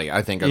Molly,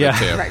 I think, are Yeah.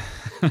 the two. Right.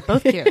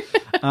 Both cute.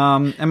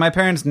 And my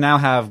parents now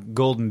have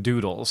golden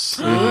doodles.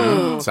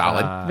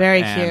 Solid.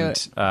 Very And,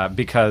 cute.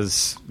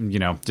 because,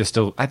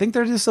 I think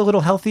they're just a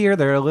little healthier.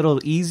 They're a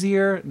little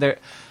easier.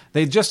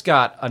 They just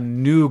got a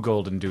new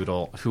golden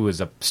doodle who is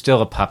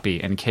still a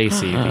puppy, and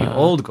Casey, the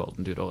old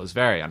golden doodle, is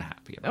very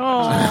unhappy about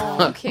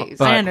it. Oh, okay.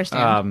 I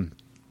understand.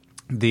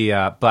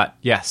 But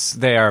yes,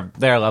 they are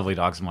lovely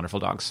dogs and wonderful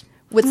dogs.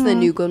 What's the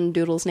new golden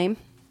doodle's name?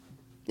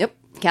 Yep.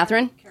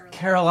 Catherine?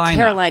 Carolina.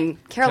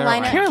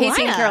 Carolina.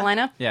 Casey and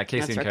Carolina? Yeah,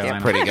 Casey That's and right.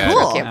 Carolina. Pretty good.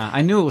 Cool.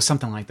 I knew it was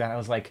something like that. I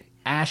was like,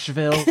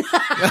 Asheville.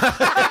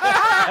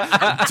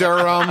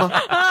 Durham.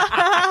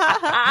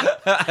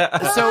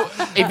 So,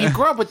 if you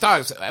grew up with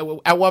dogs,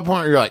 at what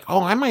point you're like,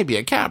 oh, I might be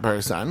a cat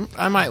person.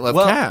 I might love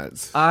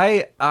cats.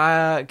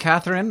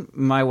 Catherine,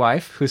 my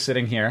wife, who's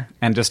sitting here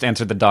and just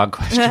answered the dog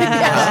question.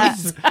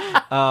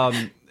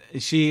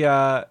 She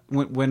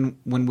when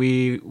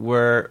we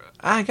were,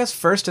 I guess,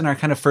 first in our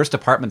kind of first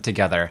apartment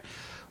together,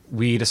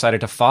 we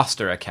decided to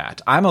foster a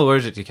cat. I'm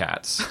allergic to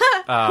cats.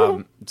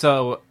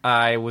 So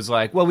I was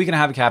like, well, we can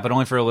have a cat, but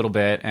only for a little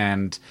bit,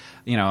 and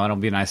it'll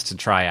be nice to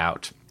try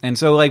out. And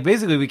so,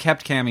 basically, we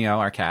kept Cameo,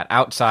 our cat,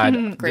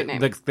 outside Great name.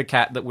 the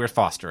cat that we're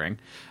fostering,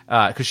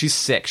 because she's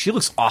sick. She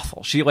looks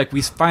awful.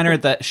 We find her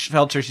at the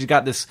shelter. She's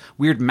got this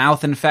weird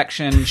mouth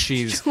infection.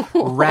 She's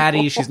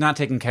ratty. She's not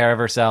taking care of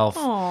herself.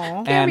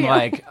 Aww.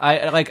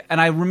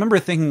 And I remember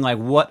thinking,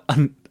 what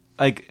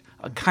a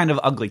kind of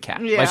ugly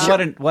cat.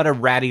 Yeah. What a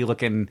ratty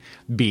looking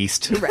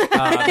beast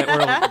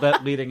that we're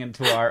leading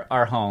into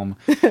our home,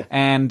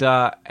 and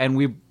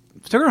we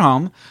took her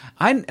home.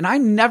 I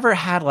never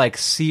had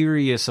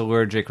serious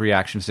allergic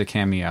reactions to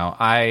Cameo.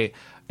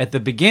 At the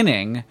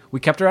beginning, we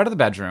kept her out of the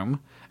bedroom,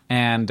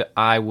 and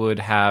I would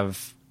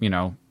have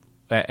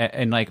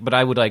but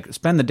I would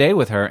spend the day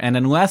with her, and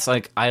unless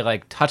I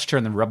touched her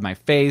and then rubbed my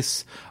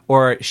face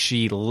or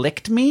she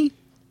licked me,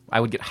 I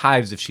would get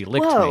hives if she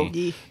licked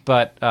me.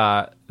 But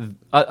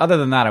other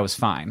than that, I was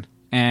fine.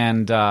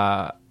 And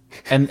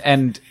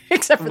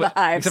Except for the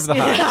hives. Except for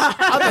the hives.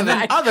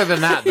 Other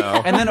than that,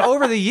 though. And then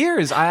over the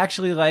years, I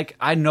actually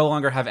I no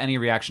longer have any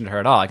reaction to her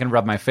at all. I can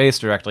rub my face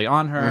directly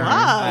on her.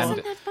 Wow. And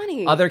Isn't that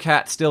funny? other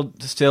cats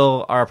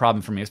still are a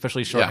problem for me,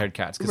 especially short-haired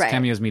cats, because Right.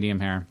 Cameo's medium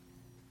hair.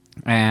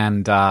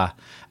 And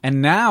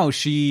now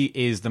she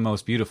is the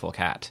most beautiful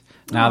cat.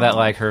 Now that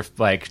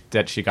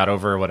that she got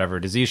over whatever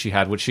disease she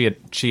had, which she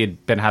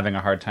had been having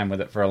a hard time with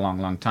it for a long,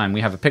 long time.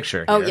 We have a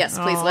picture. Oh, here. yes,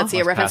 please. Let's see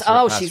a Let's reference.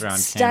 pass She's around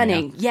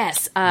stunning. Cameo.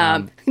 Yes.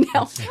 Now,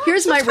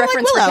 here's my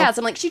reference for Willow. cats.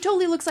 I'm like, she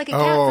totally looks like a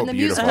cat Oh, from the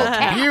beautiful. musical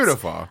Cats.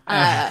 Beautiful.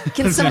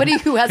 Can somebody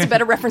who has a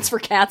better reference for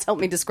cats help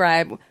me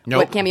describe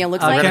what Cameo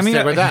looks I'm like? going to Cameo-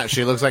 stick with that.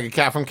 She looks like a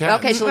cat from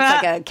Cats. Okay, she looks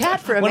like a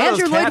cat from One of those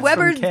Andrew Lloyd cats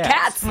Webber from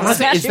Cats.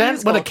 Cats. Is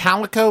that what a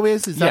calico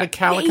is? Is that Yeah. a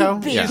calico?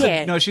 Maybe. Yeah.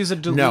 Yeah. No, she's a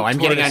dilute No, I'm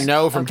getting tortoise. a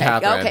no from Okay.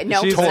 Catherine. Okay,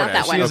 no, She's it's not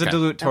that one. She's a Okay.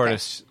 dilute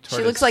tortoise.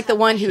 She looks like the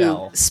one who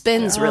shell.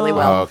 spins really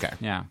well. Oh, okay.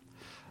 Yeah.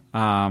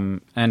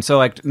 And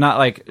so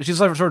she's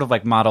sort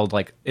of modeled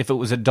if it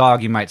was a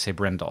dog you might say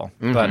brindle,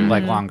 but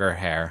longer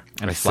hair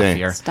and see.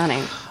 fluffier.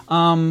 Stunning.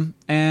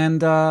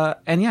 And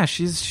yeah,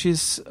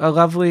 she's a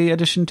lovely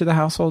addition to the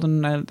household,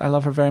 and I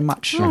love her very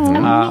much.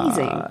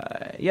 Amazing.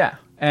 Yeah,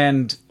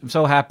 and I'm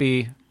so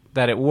happy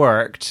that it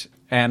worked,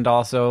 and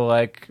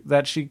also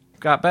that she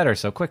got better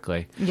so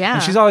quickly. Yeah.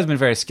 And she's always been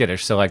very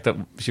skittish, so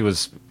she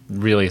was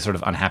really sort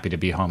of unhappy to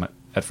be home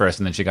at first,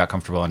 and then she got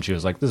comfortable, and she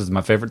was like, "This is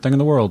my favorite thing in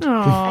the world." I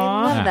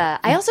love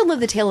that. I also love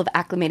the tale of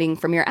acclimating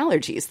from your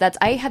allergies.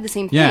 I had the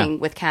same thing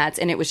with cats,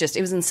 and it was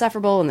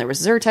insufferable, and there was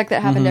Zyrtec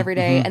that happened every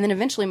day, and then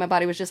eventually my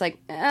body was just like,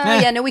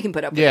 we can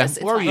put up with Yeah, this.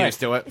 It's we're fine. used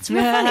to it. It's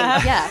real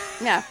funny. Yeah.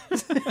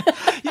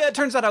 Yeah, it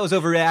turns out I was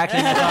overreacting.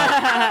 I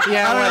thought,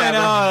 Yeah, I don't really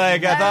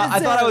whatever. know. I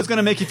thought I was going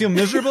to make you feel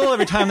miserable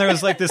every time there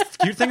was this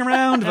cute thing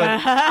around,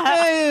 but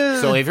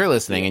So if you're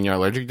listening and you're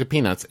allergic to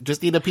peanuts,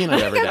 just eat a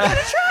peanut every day.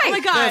 Try. Oh my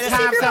God. Just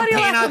have some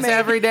peanuts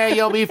every day.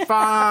 You'll be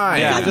fine.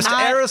 yeah, just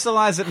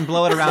aerosolize it and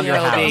blow it around your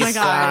You'll be house. Oh my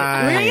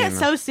God. We're going to get fine.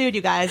 so sued,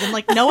 you guys.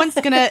 And no one's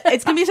going to,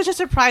 it's going to be such a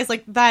surprise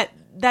that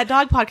that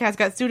dog podcast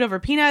got sued over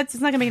peanuts.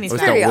 It's not gonna make any It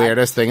was sense. the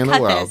weirdest thing in the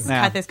world.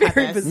 Cut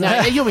this.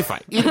 No, you'll be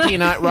fine. Eat a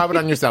peanut, rub it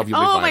on yourself. You'll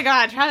be fine. Oh my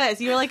god,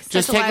 Travis, you're like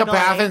Just such take a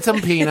bath in some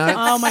peanuts.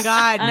 Oh my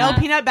god, no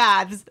peanut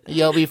baths.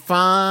 You'll be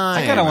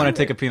fine. I kind of want to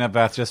take a peanut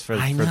bath just for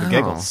the know.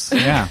 giggles.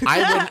 Yeah.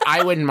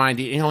 I wouldn't mind.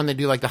 You know when they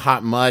do like the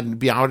hot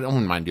mud? I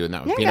wouldn't mind doing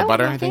that with peanut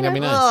butter. I think that'd be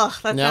nice. Ugh,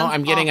 that No, sounds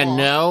I'm getting awful. a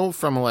no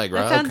from Allegra.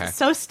 That sounds Okay.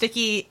 so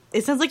sticky.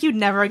 It sounds like you'd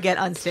never get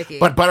unsticky.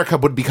 But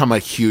Buttercup would become a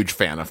huge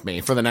fan of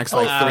me for the next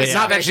 3. yeah.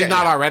 Not that she's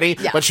not already,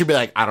 but she'd be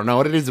like, I don't know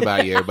what it is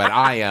about you, but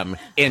I am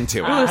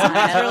into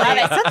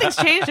it. something's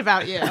changed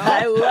about you.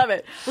 I love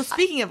it. Well,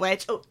 speaking of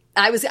which,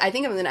 I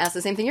think I'm going to ask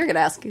the same thing you're going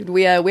to ask. Did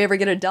we ever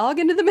get a dog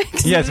into the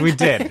mix? Yes, we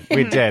did.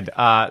 We did.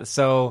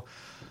 So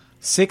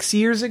 6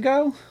 years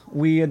ago,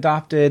 we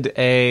adopted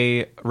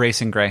a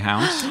racing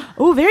greyhound.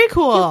 oh, very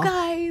cool. You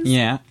guys.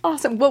 Yeah.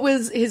 Awesome. What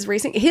was his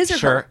racing? His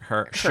or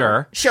her?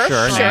 Sure.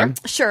 Name.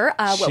 Sure.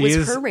 What was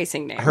She's- her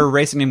racing name? Her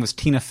racing name was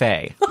Tina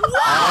Fey.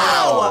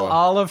 Oh.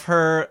 All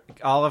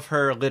of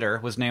her litter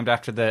was named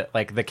after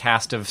the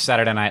cast of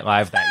Saturday Night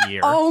Live that year.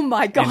 Oh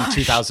my In gosh.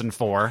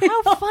 2004.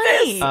 How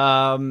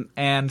funny.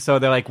 And so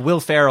they're like, Will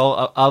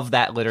Ferrell of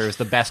that litter is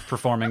the best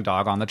performing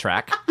dog on the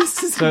track.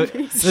 So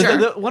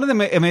one of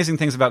the amazing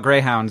things about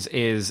greyhounds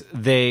is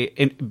they,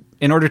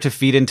 in order to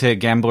feed into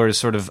gamblers'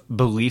 sort of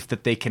belief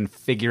that they can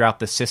figure out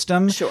the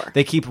system,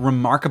 they keep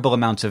remarkable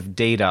amounts of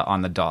data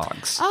on the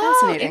dogs.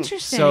 Fascinating.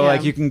 Interesting. So,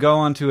 you can go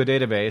onto a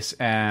database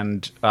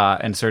and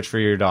search for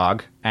your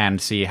dog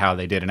and see how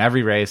they did in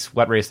every race,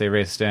 what race they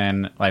raced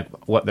in, like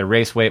what their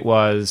race weight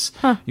was.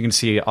 You can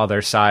see all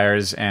their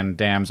sires and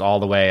dams all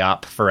the way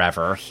up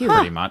forever,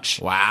 pretty much.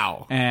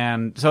 Wow.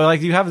 And so,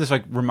 you have this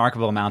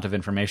remarkable amount of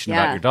information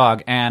about Yeah. your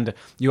dog, and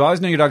you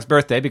always know your dog's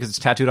birthday because it's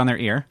tattooed on their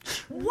ear.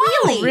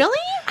 Really?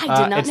 I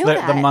did not it's know the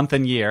that. month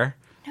and year,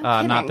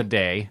 not kidding. the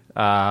day.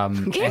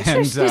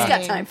 Who's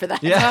got time for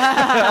that?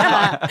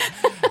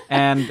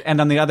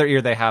 And on the other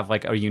ear, they have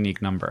a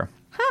unique number.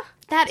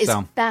 That is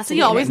So fascinating.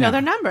 you always know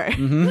their number.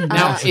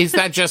 Now, is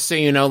that just so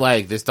you know,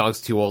 this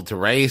dog's too old to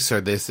race,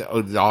 or this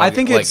dog, I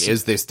think it's-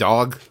 is this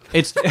dog?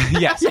 It's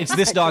yes, it's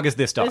this dog is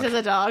this dog. This is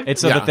a dog.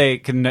 It's so Yeah. that they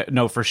can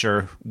know for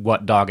sure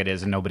what dog it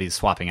is, and nobody's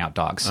swapping out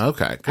dogs.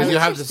 Okay, because you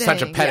have such a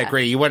Interesting.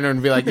 pedigree. You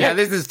wouldn't be like, yeah,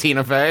 this is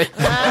Tina Fey.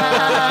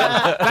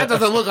 That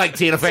doesn't look like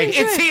Tina Fey.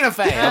 It's Tina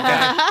Fey. Okay.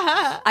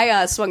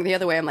 I swung the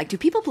other way. I'm like, do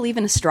people believe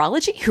in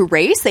astrology who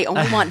race? They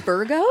only want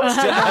Virgos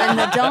and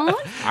the dawn?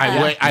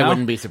 I No,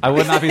 wouldn't be surprised. I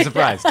would not be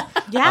surprised.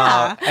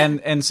 Yeah.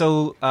 And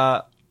so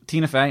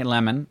Tina Fey,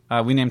 Lemon,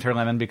 we named her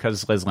Lemon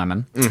because Liz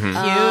Lemon.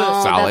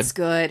 Oh, Solid. that's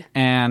good.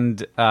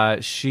 And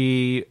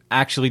she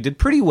actually did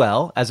pretty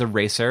well as a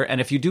racer.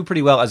 And if you do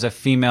pretty well as a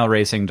female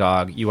racing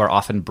dog, you are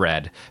often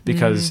bred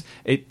because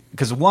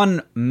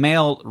one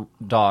male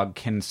dog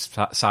can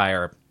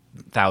sire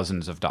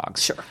thousands of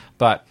dogs. Sure.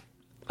 But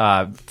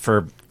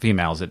for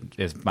females, it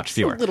is much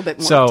fewer. a little bit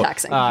more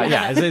taxing.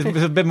 It's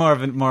a bit more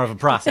of a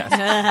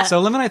process. So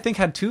Lemon, I think,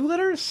 had 2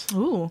 litters.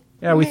 Ooh.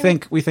 Yeah, we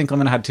think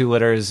Lemon had 2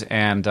 litters,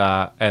 and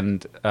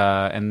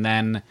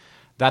then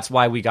that's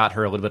why we got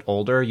her a little bit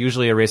older.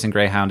 Usually, a racing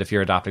greyhound, if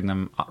you're adopting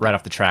them right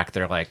off the track,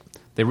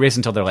 they race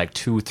until they're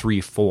 2,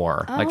 3,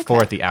 4,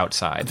 4 at the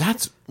outside.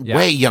 That's Yeah.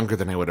 way younger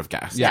than I would have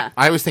guessed. Yeah.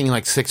 I was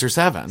thinking 6 or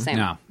 7.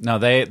 Same. No,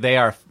 they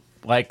are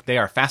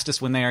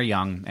fastest when they are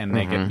young, and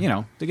they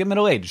get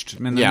middle aged,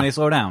 and then Yeah. they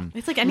slow down.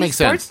 It's like any Makes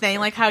sports sense. thing,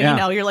 like how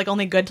Yeah. you're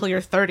only good till you're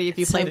 30 if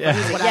you play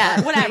whatever, Yeah.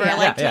 whatever.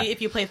 Yeah.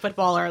 If you play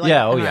football or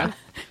Yeah, I don't know.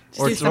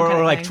 Or do some kind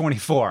of thing.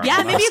 24.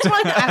 Yeah, maybe it's more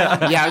like I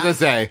don't know. Yeah, I was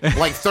going to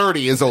say,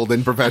 30 is old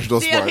in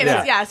professional See, sport.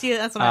 okay, see,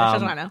 that's what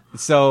I know.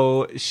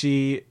 So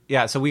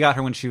so we got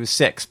her when she was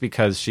 6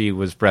 because she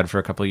was bred for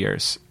a couple of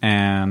years,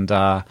 and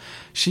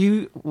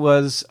she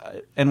was,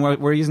 and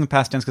we're using the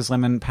past tense because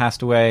Lemon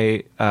passed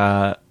away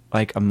a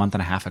month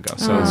and a half ago,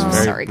 so it's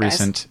very Sorry, guys.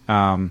 recent.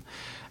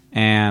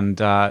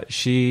 And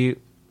she.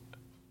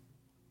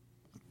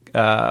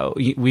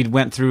 We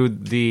went through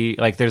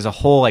there's a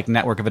whole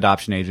network of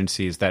adoption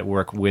agencies that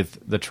work with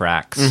the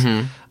tracks.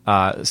 So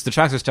the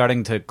tracks are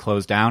starting to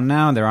close down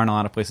now. There aren't a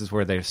lot of places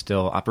where they're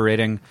still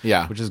operating,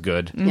 which is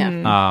good.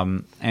 Yeah.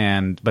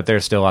 But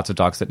there's still lots of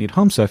dogs that need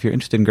homes. So if you're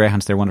interested in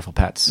greyhounds, they're wonderful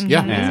pets.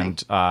 Yeah.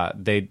 And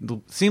they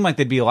seem like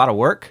they'd be a lot of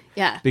work.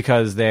 Yeah.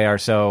 Because they are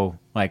so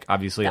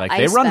obviously they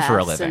Ice run for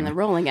a baths living. and the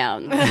rolling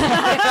out.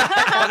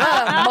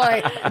 Oh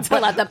boy,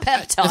 pull out the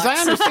pep talks. As I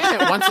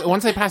understand it,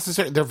 once they pass a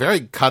certain, they're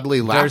very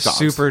cuddly lap They're dogs.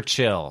 super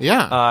chill.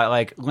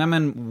 Yeah.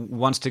 Lemon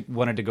wanted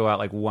to go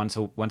out once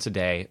a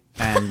day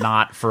and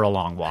not for a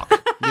long walk.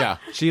 Yeah.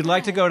 She'd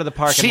like to go to the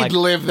park. She'd and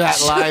live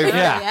that life.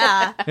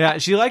 Yeah,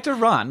 she liked to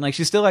run.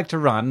 She still liked to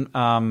run.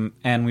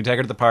 And we'd take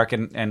her to the park,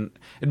 and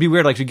it'd be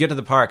weird. She'd get to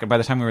the park, and by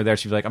the time we were there,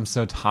 she'd be like, "I'm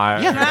so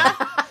tired."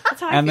 That's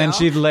That's how I And then feel.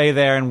 she'd lay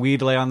there, and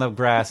we'd lay on the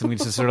grass, and we'd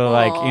just sort of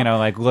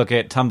like look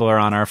at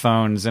Tumblr on our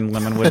phones, and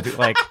Lemon would be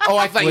like, Oh,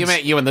 I thought you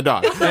meant you and the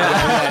dog. What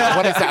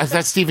is that? Is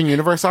that Steven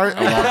Universe art?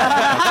 I love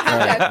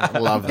that. That's great. I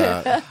love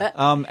that.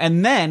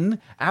 and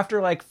then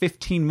after like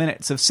 15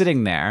 minutes of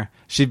sitting there,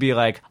 she'd be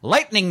like,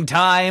 lightning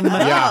time.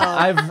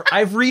 Yeah.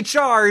 I've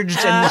recharged.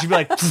 And she'd be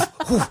like,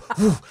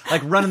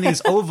 like running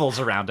these ovals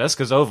around us,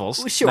 because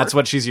ovals, Sure. that's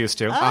what she's used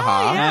to.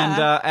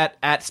 And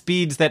at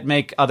speeds that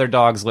make other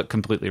dogs look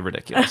completely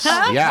ridiculous.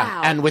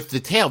 Yeah, and with the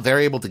tail, they're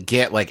able to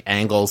get like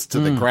angles to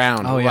the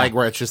ground, Oh, yeah. like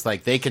where it's just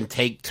like they can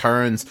take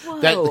turns.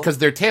 That because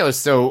their tail is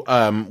so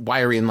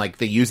wiry, and like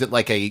they use it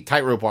like a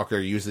tightrope walker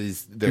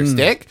uses their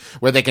stick,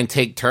 where they can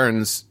take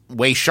turns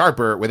way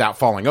sharper without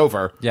falling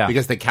over. Yeah.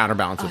 because they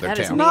counterbalance with their that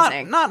is tail.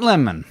 amazing. Not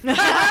Lemon.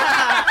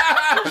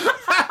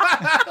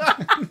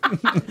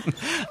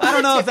 I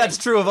don't know if that's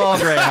true of all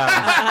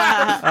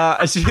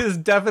greyhounds. She is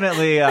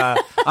definitely. I'm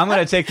going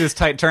to take this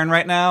tight turn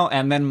right now,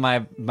 and then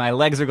my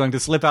legs are going to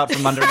slip out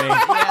from under me.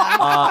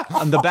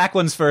 The back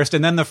ones first,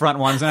 and then the front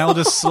ones, and I will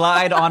just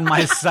slide on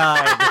my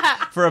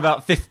side for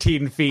about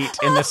 15 feet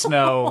in the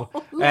snow,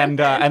 and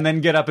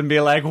then get up and be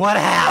like, "What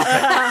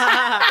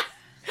happened?"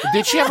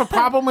 Did she have a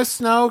problem with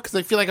snow? Because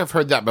I feel like I've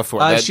heard that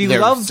before. That she they're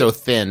loved- so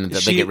thin that they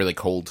she- get really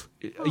cold.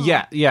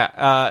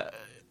 Yeah.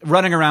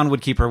 Running around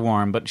would keep her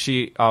warm, but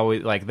she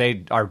always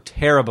they are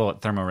terrible at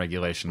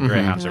thermoregulation.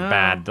 Greyhounds are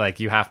bad. Like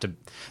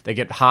they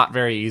get hot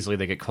very easily.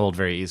 They get cold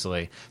very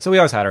easily. So we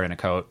always had her in a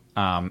coat.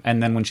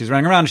 And then when she's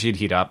running around, she'd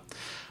heat up.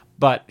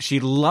 But she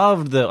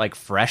loved the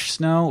fresh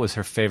snow was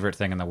her favorite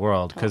thing in the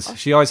world, because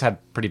she always had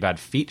pretty bad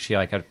feet. She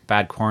had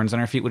bad corns on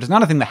her feet, which is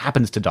not a thing that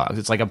happens to dogs.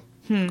 It's like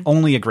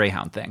only a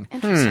greyhound thing.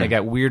 They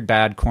got weird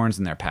bad corns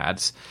in their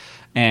pads.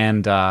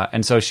 And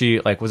so she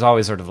was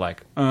always sort of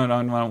like, oh, I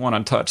don't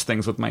want to touch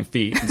things with my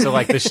feet. And so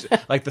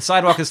the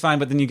sidewalk is fine,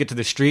 but then you get to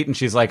the street and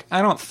she's like,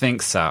 I don't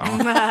think so.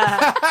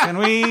 Can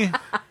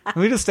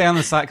we just stay on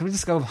the side? Can we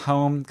just go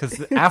home? Because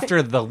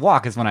after the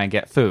walk is when I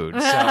get food. So,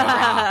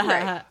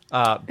 Right.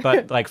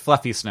 but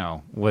fluffy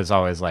snow was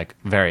always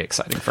very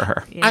exciting for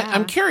her.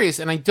 I'm curious,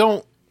 and I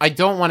don't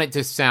want it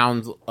to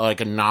sound like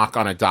a knock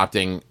on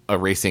adopting a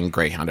racing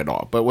greyhound at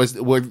all. But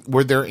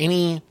were there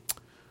any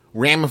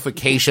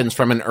ramifications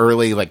from an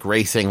early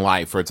racing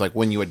life, where it's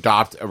when you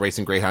adopt a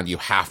racing greyhound, you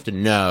have to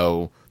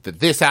know that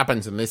this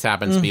happens and this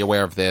happens, be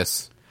aware of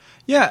this?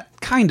 Yeah,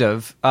 kind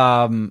of.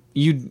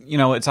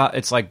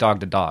 It's like dog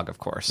to dog, of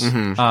course.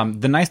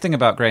 The nice thing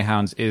about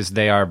greyhounds is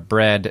they are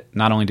bred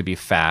not only to be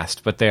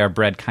fast, but they are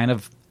bred kind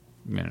of,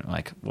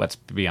 let's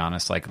be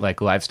honest,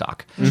 like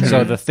livestock.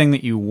 So the thing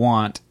that you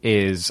want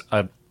is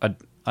an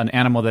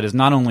animal that is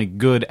not only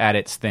good at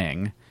its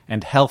thing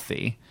and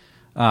healthy.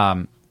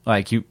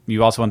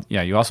 You also want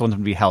them to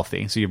be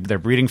healthy. So they're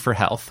breeding for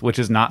health, which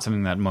is not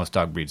something that most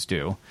dog breeds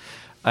do.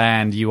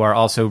 And you are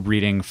also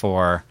breeding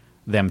for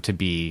them to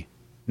be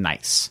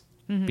nice,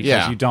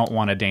 because you don't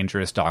want a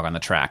dangerous dog on the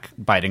track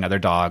biting other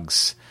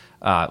dogs.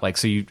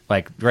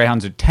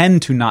 Greyhounds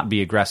tend to not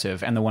be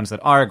aggressive, and the ones that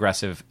are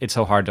aggressive, it's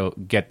so hard to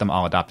get them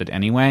all adopted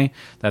anyway,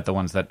 that the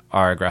ones that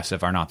are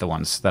aggressive are not the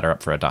ones that are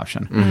up for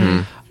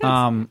adoption.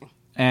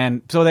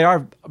 And so they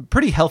are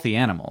pretty healthy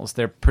animals.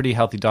 They're pretty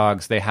healthy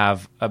dogs. They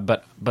have,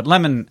 but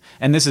Lemon,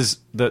 and this is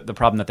the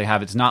problem that they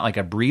have. It's not like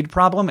a breed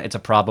problem. It's a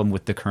problem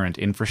with the current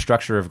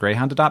infrastructure of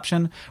greyhound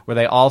adoption, where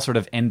they all sort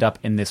of end up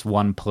in this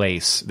one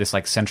place, this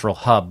central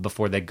hub,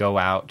 before they go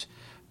out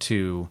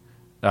to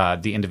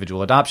the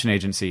individual adoption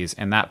agencies,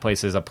 and that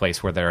place is a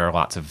place where there are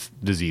lots of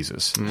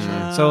diseases.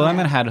 So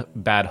Lemon had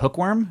bad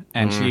hookworm,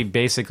 and she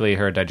basically,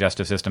 her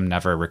digestive system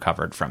never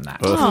recovered from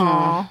that.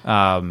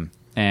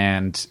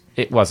 And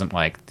it wasn't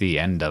like the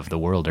end of the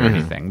world or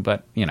anything,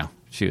 but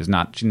she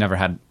never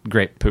had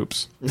great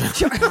poops.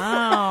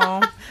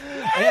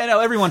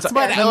 Everyone's.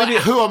 But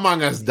who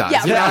among us does?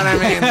 Yeah, you know what I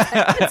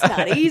mean? It's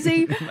not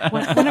easy.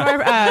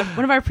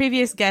 One of our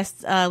previous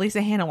guests, Lisa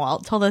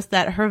Hannawalt, told us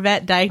that her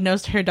vet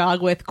diagnosed her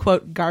dog with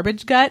quote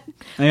garbage gut,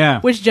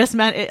 which just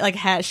meant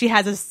it she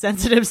has a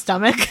sensitive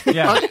stomach.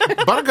 Yeah.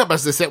 Buttercup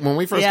has to say, when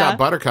we first Yeah. got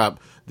Buttercup,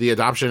 the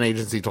adoption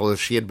agency told us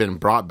she had been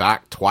brought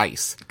back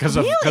twice. Because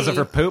of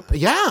her poop?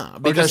 Yeah,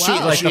 because she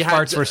the had,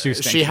 farts were too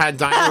stinky. she had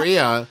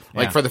diarrhea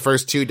Yeah. for the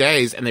first 2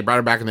 days, and they brought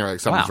her back and they were like,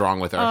 something's Wow. wrong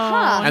with her.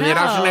 And the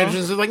adoption agency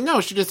was like,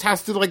 no, she just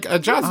has to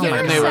adjust it.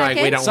 And they were like,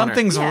 we don't want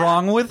Something's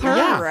wrong with her?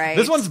 Yeah. Right.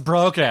 This one's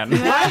broken.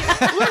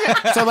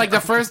 her. So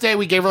the first day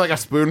we gave her a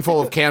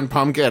spoonful of canned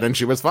pumpkin and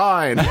she was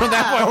fine. At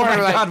that point, Oh my we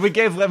were like, God, we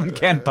gave Lemon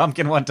canned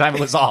pumpkin one time.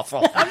 It was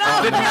awful.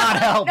 Did not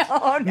help.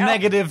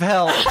 Negative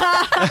help.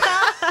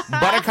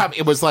 Buttercup,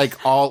 it was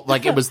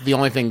it was the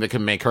only thing that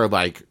could make her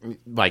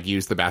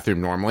use the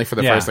bathroom normally for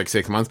the first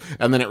 6 months,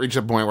 and then it reached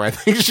a point where I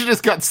think she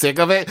just got sick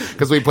of it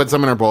because we put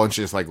some in her bowl and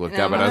she just looked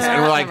up at us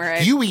and we're like,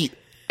 Right. you eat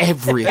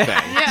everything.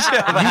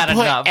 Had You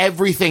put enough.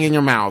 everything in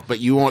your mouth, but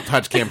you won't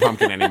touch canned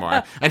pumpkin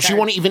anymore. And she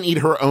won't even eat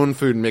her own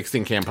food mixed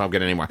in canned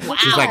pumpkin anymore.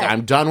 She's like,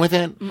 I'm done with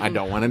it. I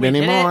don't want it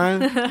anymore.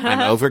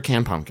 I'm over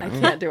canned pumpkin.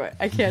 Can't do it.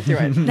 I can't do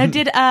it. Now,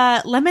 did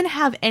Lemon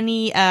have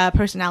any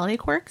personality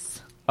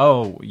quirks?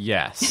 Oh,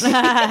 yes.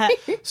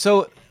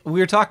 So we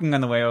were talking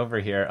on the way over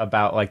here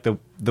about like the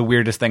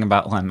weirdest thing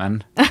about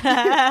Lemon.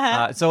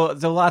 So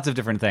lots of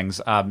different things.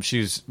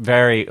 She's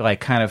very like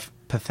kind of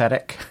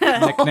pathetic,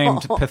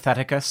 nicknamed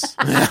Patheticus.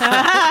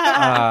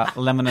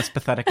 Lemonus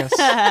Patheticus.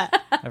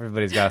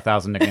 Everybody's got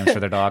 1,000 nicknames for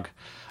their dog.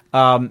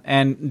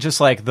 And just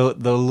like the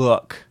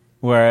look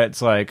where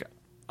it's like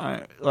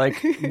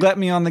let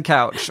me on the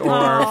couch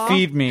or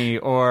feed me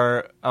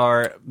or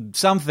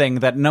something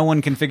that no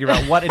one can figure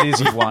out what it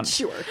is you want.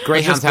 Sure.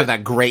 Greyhounds have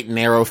that great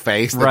narrow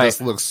face that just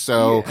looks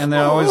so... And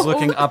they're always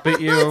looking up at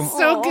you.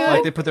 so good.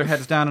 Like they put their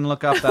heads down and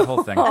look up, that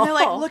whole thing. And they're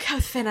like, look how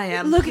thin I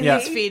am. Look at Yeah.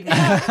 this, feed me.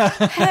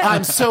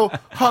 I'm so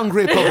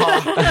hungry,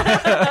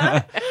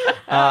 Papa.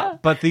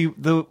 But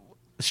the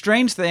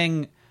strange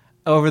thing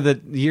over the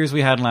years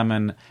we had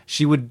Lemon,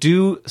 she would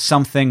do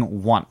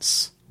something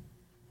once,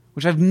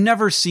 which I've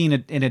never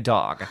seen in a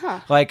dog.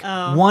 Like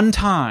one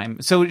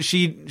time. So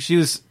she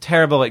was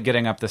terrible at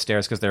getting up the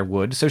stairs because they're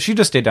wood. So she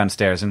just stayed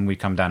downstairs and we'd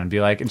come down and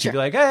be like, and she'd be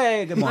like,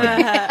 hey, good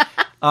morning.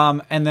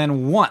 And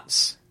then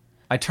once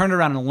I turned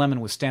around and Lemon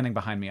was standing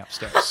behind me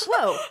upstairs.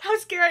 Whoa, how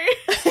scary.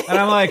 And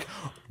I'm like,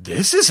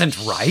 this isn't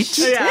right.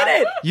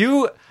 Yeah.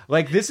 You,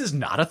 like, this is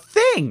not a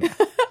thing.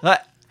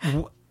 Like,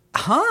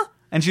 huh?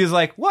 And she was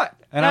like, what?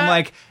 And I'm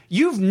like,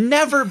 you've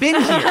never been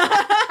here.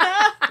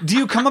 Do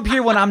you come up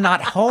here when I'm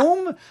not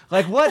home?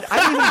 Like, what? I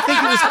didn't even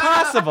think it was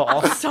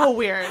possible. So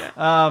weird.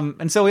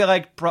 And so we,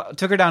 like,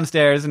 took her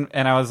downstairs, and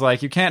I was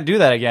like, you can't do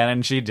that again.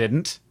 And she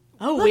didn't.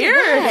 Oh,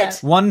 weird.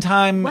 One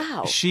time,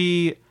 Wow.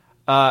 she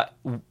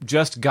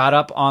just got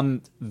up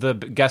on the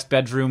guest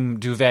bedroom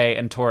duvet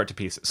and tore it to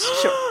pieces.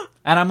 Sure.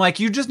 And I'm like,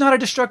 you're just not a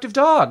destructive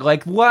dog.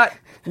 Like, what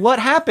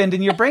happened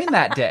in your brain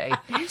that day?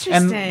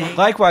 Interesting. And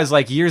likewise,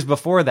 like, years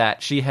before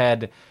that, she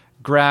had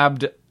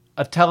grabbed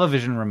a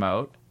television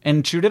remote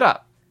and chewed it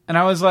up. And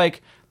I was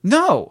like,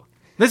 no,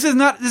 this is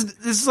not, this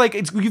is like,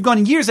 you've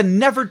gone years and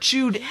never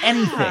chewed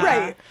anything.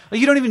 Right. Like,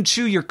 you don't even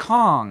chew your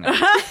Kong.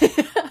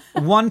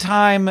 One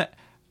time,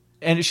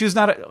 and she was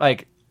not,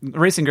 like,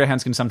 racing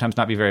greyhounds can sometimes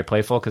not be very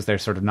playful because they're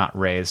sort of not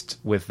raised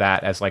with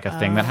that as, like, a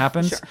thing that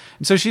happens. Sure.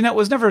 And so she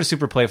was never a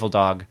super playful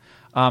dog.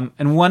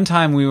 And one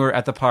time we were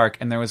at the park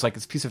and there was, like,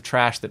 this piece of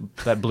trash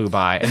that blew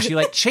by. And she,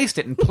 like, chased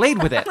it and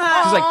played with it. She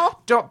was like,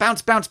 don't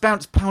bounce, bounce,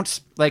 bounce,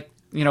 bounce, like,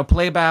 you know,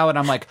 play bow, and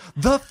I'm like,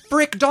 the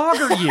frick dog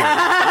are you?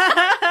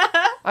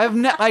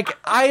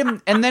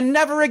 And then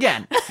never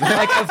again.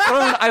 Like,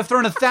 I've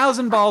thrown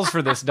 1,000 balls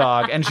for this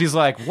dog, and she's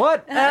like,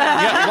 what?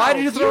 Yeah, why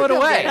did you throw it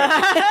away?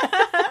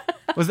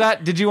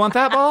 Did you want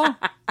that ball?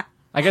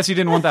 I guess you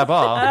didn't want that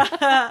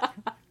ball.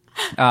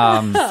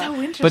 So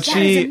interesting. But she That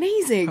is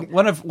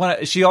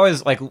amazing. She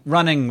always, like,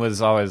 running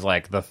was always,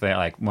 like, the thing,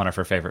 like, one of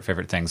her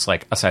favorite things,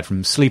 like, aside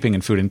from sleeping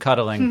and food and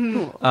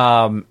cuddling.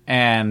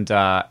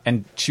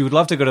 And she would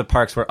love to go to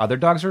parks where other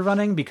dogs were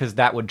running because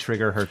that would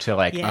trigger her to,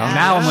 like,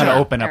 now I'm going to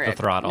open up the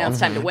throttle. Now it's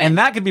time to win. And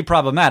that could be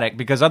problematic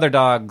because other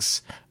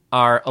dogs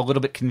are a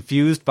little bit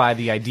confused by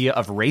the idea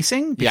of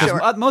racing.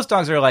 Because most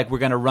dogs are like, we're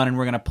going to run and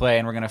we're going to play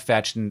and we're going to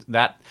fetch and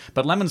that.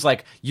 But Lemon's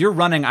like, you're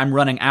running, I'm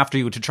running after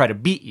you to try to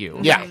beat you.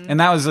 Yeah. And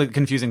that was a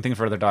confusing thing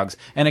for other dogs.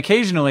 And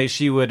occasionally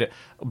she would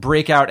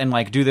break out and,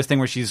 like, do this thing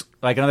where she's,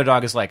 like, another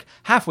dog is, like,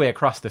 halfway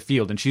across the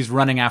field and she's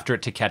running after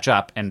it to catch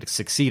up and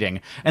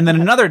succeeding. And then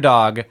another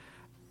dog,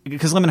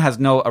 because Lemon has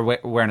no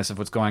awareness of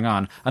what's going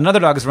on, another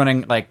dog is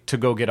running, like, to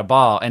go get a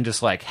ball and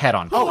just, like, head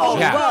on. Oh,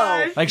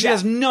 yeah. Like, she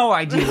has no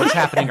idea what's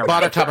happening around.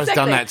 Buttercup has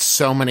done that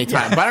so many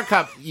times.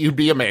 Buttercup, you'd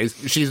be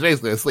amazed. She's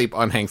basically asleep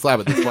on Hank's lap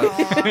at this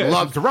point.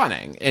 Loves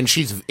running, and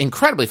she's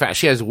incredibly fast.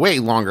 She has way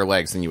longer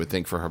legs than you would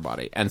think for her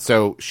body. And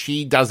so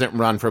she doesn't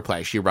run for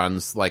play. She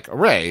runs like a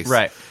race.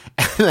 Right.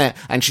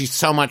 And she's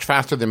so much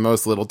faster than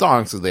most little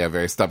dogs because they have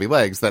very stubby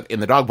legs that in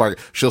the dog park,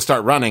 she'll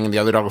start running and the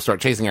other dog will start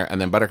chasing her, and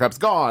then Buttercup's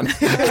gone.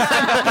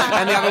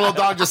 And the other little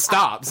dog just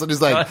stops and is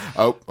like,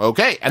 oh,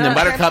 okay. And then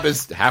Buttercup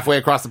is halfway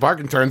across the park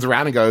and turns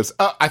around and goes,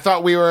 oh, I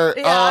thought we were,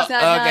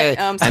 okay.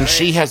 And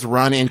she has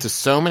run into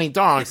so many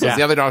dogs because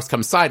the other dogs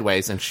come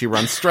sideways and she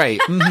runs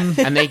straight.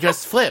 And they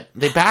just flip.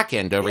 They back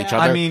end over each other.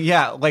 I mean,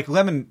 yeah, like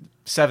Lemon,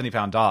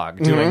 70-pound dog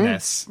doing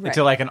this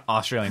to, like, an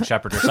Australian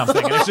Shepherd or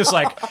something, and it's just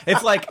like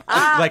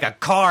like a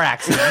car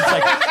accident.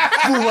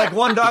 It's like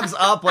one dog's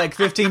up like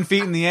 15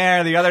 feet in the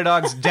air, the other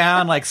dog's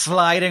down, like,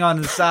 sliding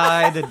on the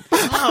side. And,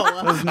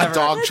 a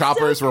dog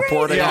chopper's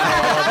reporting on all of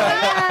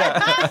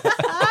it.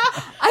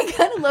 I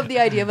kind of love the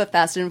idea of a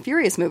Fast and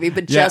Furious movie,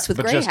 but just with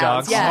but greyhounds. just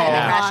dogs. Yeah, and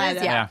Oh,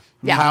 crashes. yeah.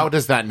 Yeah. How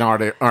does that not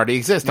already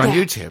exist on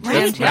YouTube?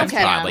 That's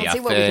Okay, probably let's a see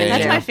what we can thing.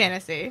 That's do. my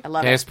fantasy. I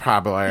love There's it.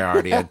 probably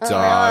already a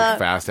dog,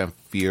 Fast and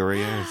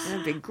Furious.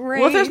 That'd be great.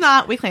 Well, if there's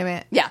not, we claim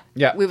it. Yeah,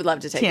 we would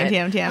love to take TM, it.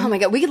 TM, TM. Oh my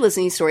god, we could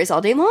listen to these stories all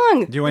day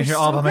long. do you want to hear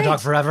all about my dog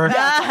forever? Forever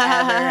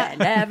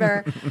and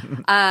ever.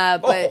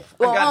 But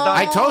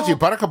I told you,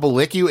 Buttercup will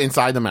lick you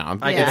inside the mouth.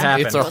 It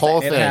happened. It's a whole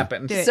It thing.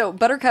 happened. so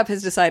Buttercup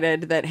has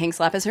decided that Hank's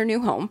lap is her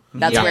new home.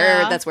 That's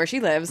Yeah. where she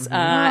lives,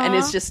 and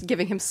is just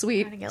giving him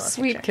sweet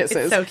picture. kisses.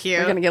 It's so cute.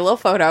 We're gonna get a little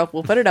photo.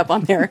 We'll put it up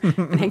on there.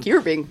 And Hank, you were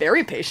being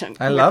very patient.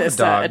 I with love this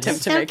dogs.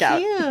 attempt to So make out.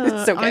 cute.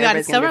 It's so Oh my god,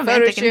 it's so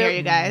romantic in here,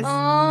 you guys.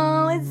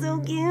 Oh, it's so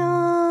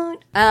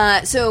cute.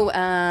 So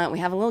we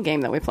have a little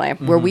game that we play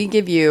where we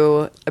give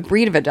you a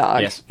breed of a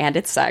dog Yes. and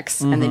its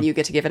sex, and then you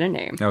get to give it a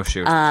name. Oh,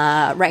 shoot.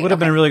 Right. Would have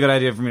been a really good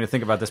idea for me to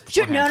think about this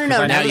Sure, beforehand. no.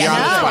 'cause I know- you're on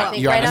the spot.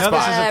 Think You're on right the off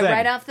spot. This is the thing.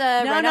 right off the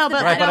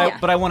Right, yeah.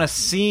 but I want to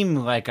seem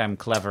like I'm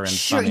clever and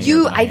Sure, funny.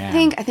 you. than I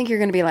am. think you're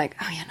going to be like,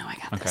 oh yeah, no, I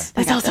got this.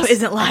 I This got also this.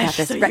 isn't I live. got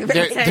this. so Right, you-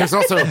 right. There's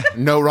also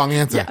no wrong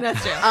answer.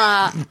 That's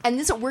true. And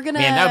this we're gonna.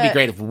 Man, that would be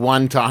great if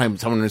one time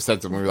someone had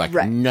said something, we were like,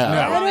 Right. no,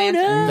 I don't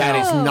know. that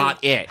is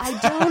not it. I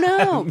don't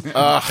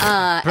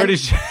know. Pretty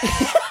sure.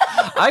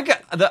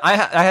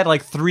 I had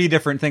like 3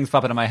 different things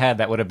pop into my head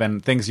that would have been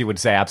things you would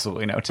say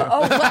absolutely no to.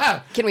 Oh,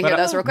 what? Can we hear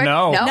those real quick?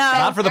 No, no,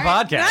 not for the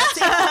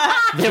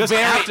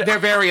podcast. They're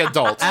very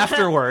adult.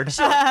 Afterward.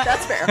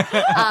 That's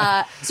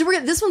fair. So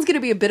this one's going to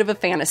be a bit of a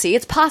fantasy.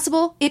 It's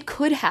possible. It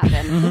could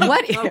happen.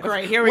 What if?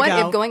 great. Here we what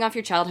go. if going off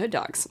your childhood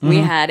dogs, we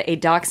had a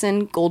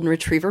Dachshund Golden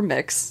Retriever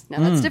mix? Now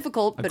that's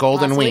difficult. But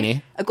golden possibly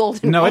weenie. A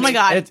golden. No, weenie. it's, my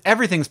God.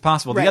 everything's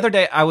possible. Right. The other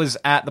day, I was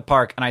at the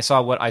park and I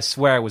saw what I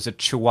swear was a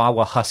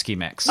Chihuahua Husky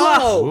mix.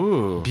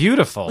 Oh,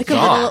 Beautiful Like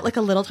dog.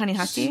 a little tiny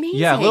husky. amazing.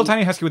 Yeah, little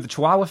tiny husky with the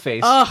Chihuahua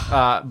face,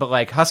 but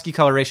like husky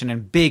coloration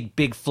and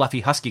big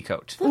fluffy husky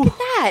coat. Look at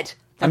that.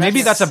 And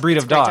maybe that's a breed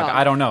of That's a dog. great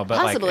I don't know, but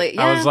Possibly, like,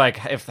 I yeah. was like,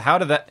 how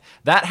did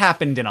that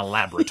happened in a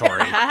laboratory?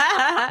 And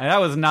that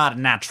was not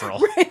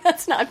natural.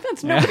 That's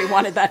nobody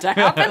wanted that to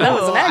happen. That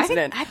was an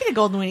accident. I think a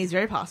golden weenie is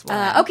very possible.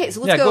 Okay,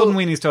 so let's Yeah, go. golden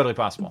weenie is totally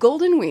possible.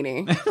 Golden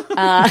weenie.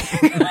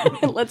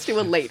 Let's do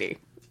a lady.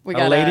 We A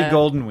got lady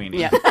golden weenie.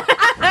 Yeah.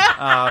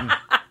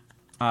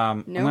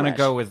 I'm gonna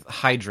go with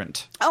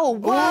hydrant. Oh,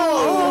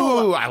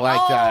 whoa. Ooh, I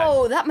like that.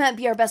 Oh, that might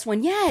be our best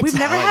one yet. We've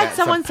never like had that.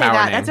 someone It's a say power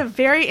that. name. That's a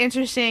very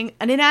interesting,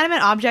 an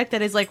inanimate object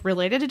that is like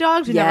related to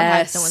dogs. We've never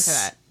had someone say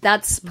that.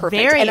 That's perfect.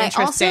 Very and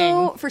interesting. I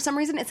also, for some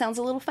reason, it sounds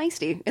a little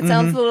feisty. It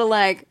sounds a little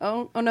like,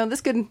 oh no,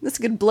 this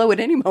could blow at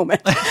any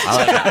moment.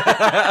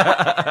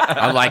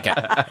 I like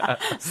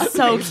it.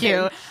 So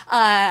cute.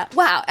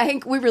 Wow, I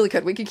think we really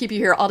could. We could keep you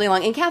here all day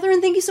long. And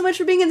Catherine, thank you so much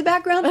for being in the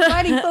background,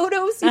 providing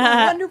photos. You're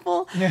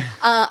wonderful.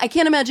 I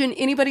can't imagine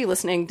anybody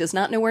listening does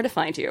not know where to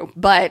find you,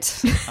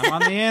 but I'm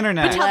on the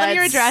internet. Tell them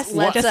your address,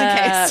 let's, just in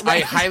case.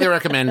 I highly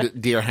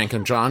recommend Dear Hank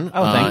and John.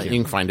 Oh, thank you.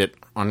 You can find it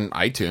on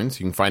iTunes.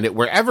 You can find it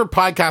wherever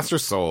podcasts are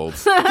sold.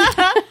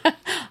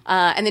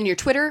 and then your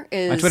Twitter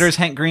is My Twitter is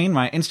Hank Green.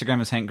 My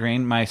Instagram is Hank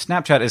Green. My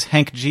Snapchat is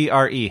Hank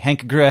GRE.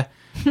 Hank Gre.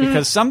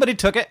 Because somebody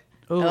took it.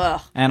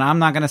 Ugh. And I'm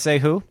not going to say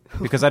who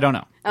because I don't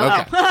know. Oh.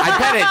 Okay. I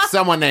bet it's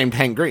someone named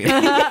Hank Green.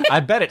 Well, I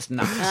bet it's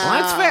not.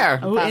 that's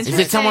fair. Is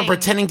it someone interesting.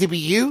 pretending to be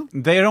you?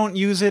 They don't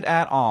use it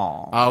at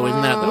all. Oh,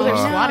 isn't that the they're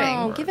worst? swatting.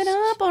 Oh, give it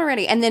up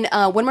already. And then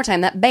one more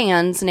time, that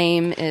band's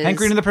name is Hank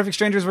Green and the Perfect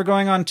Strangers were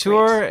going on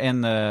tour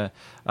in the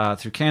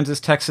through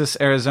Kansas, Texas,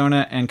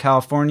 Arizona, and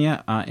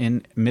California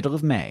in middle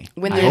of May.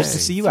 When I hope there's to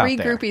see you three out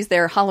there. groupies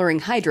there hollering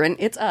hydrant,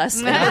 it's us.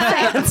 And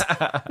we're fans.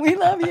 We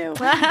love you.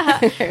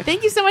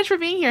 Thank you so much for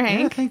being here, Yeah,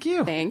 Hank. thank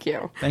you. Thank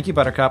you. Thank you,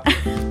 Buttercup.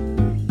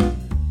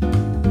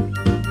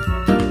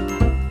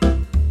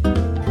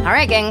 All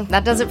right, gang,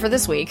 that does it for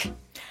this week.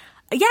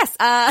 Yes,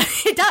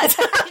 it does.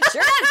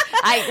 Sure is.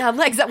 I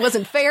Legs, that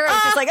wasn't fair. I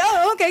was just like,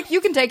 oh, okay,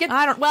 you can take it.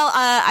 I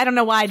don't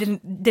know why I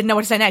didn't know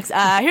what to say next.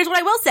 Here's what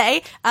I will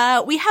say.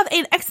 We have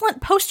an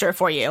excellent poster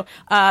for you.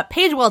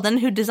 Paige Weldon,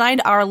 who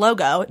designed our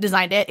logo,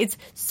 designed it. It's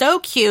so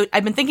cute.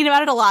 I've been thinking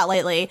about it a lot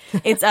lately.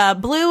 It's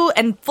blue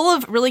and full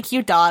of really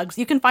cute dogs.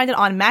 You can find it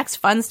on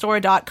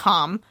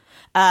maxfunstore.com.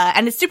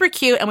 And it's super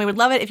cute, and we would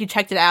love it if you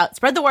checked it out.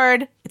 Spread the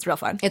word. It's real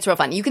fun. It's real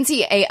fun. You can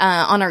see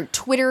on our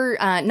Twitter,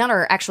 not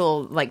our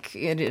actual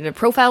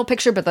profile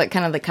picture, but the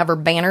kind of the cover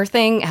banner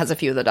thing has a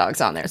few of the dogs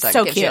on there. So,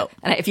 So it gives you- cute.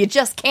 and if you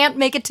just can't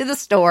make it to the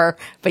store,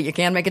 but you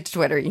can make it to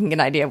Twitter, you can get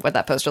an idea of what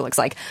that poster looks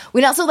like.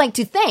 We'd also like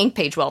to thank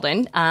Paige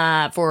Weldon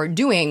for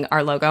doing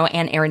our logo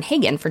and Aaron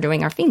Hagen for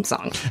doing our theme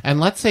song. And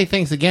let's say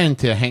thanks again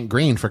to Hank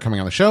Green for coming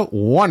on the show.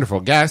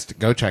 Wonderful guest.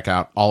 Go check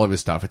out all of his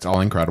stuff. It's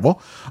all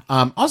incredible.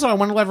 Also, I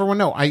want to let everyone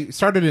know, I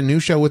started a new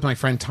show with my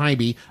friend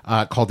Tybee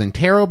called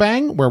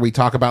Interrobang, where we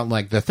talk about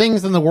like the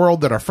things in the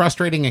world that are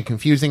frustrating and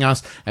confusing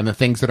us and the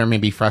things that are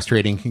maybe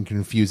frustrating and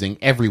confusing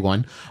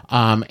everyone.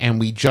 And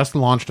we just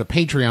launched a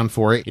Patreon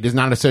for it. It is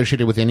not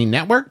associated with any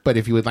network, but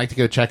if you would like to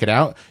go check it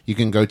out, you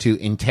can go to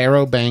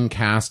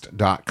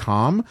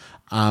interrobangcast.com.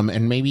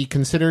 And maybe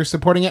consider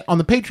supporting it on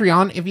the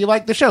Patreon if you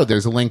like the show.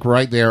 There's a link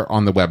right there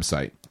on the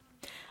website.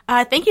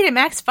 Thank you to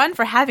Max Fun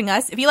for having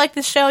us. If you like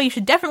this show, you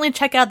should definitely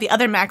check out the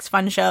other Max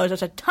Fun shows.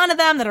 There's a ton of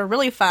them that are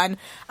really fun.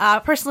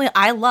 Personally,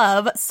 I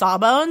love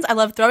Sawbones. I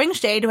love Throwing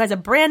Shade, who has a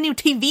brand new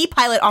TV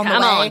pilot on the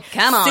way.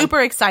 Come on. Super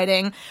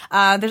exciting.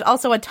 There's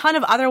also a ton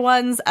of other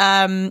ones.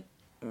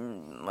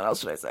 What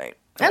else should I say?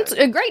 That's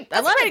great. I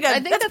love pretty it. good. I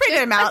think That's a pretty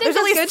good amount. I think There's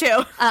at that's least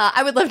good. two.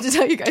 I would love to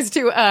tell you guys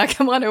to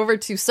come on over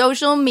to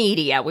social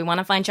media. We want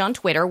to find you on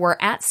Twitter. We're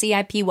at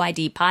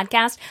CIPYD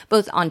Podcast,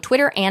 both on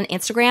Twitter and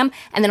Instagram.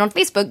 And then on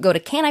Facebook, go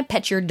to Can I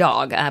Pet Your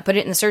Dog? Put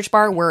it in the search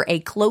bar. We're a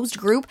closed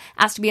group.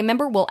 Ask to be a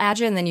member. We'll add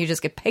you, and then you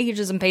just get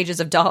pages and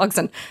pages of dogs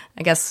and,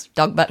 I guess,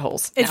 dog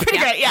buttholes. It's pretty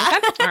great, yeah.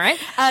 Okay. All right.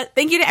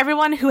 Thank you to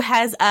everyone who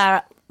has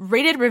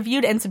rated,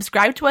 reviewed, and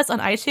subscribed to us on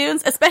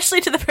iTunes,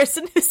 especially to the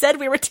person who said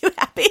we were too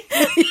happy.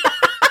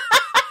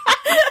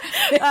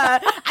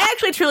 I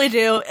actually truly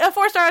do.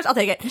 4 stars, I'll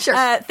take it. Sure.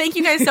 Thank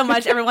you guys so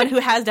much, everyone who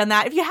has done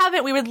that. If you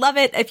haven't, we would love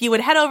it if you would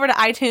head over to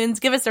iTunes,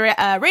 give us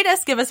rate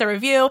us, give us a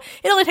review.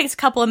 It only takes a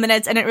couple of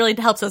minutes, and it really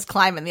helps us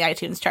climb in the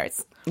iTunes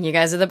charts. You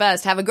guys are the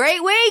best. Have a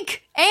great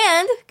week.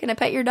 And can I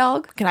pet your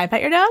dog? Can I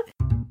pet your dog?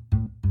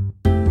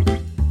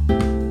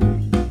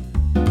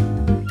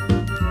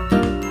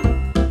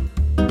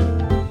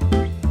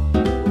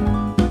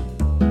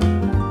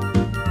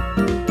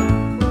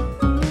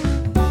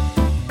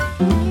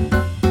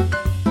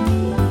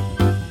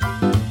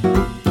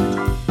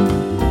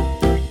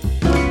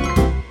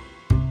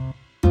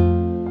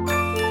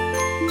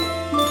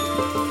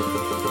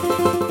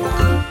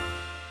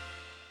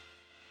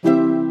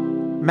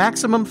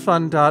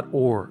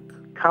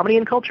 MaximumFun.org. Comedy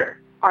and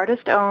culture.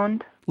 Artist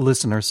owned.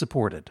 Listener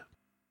supported.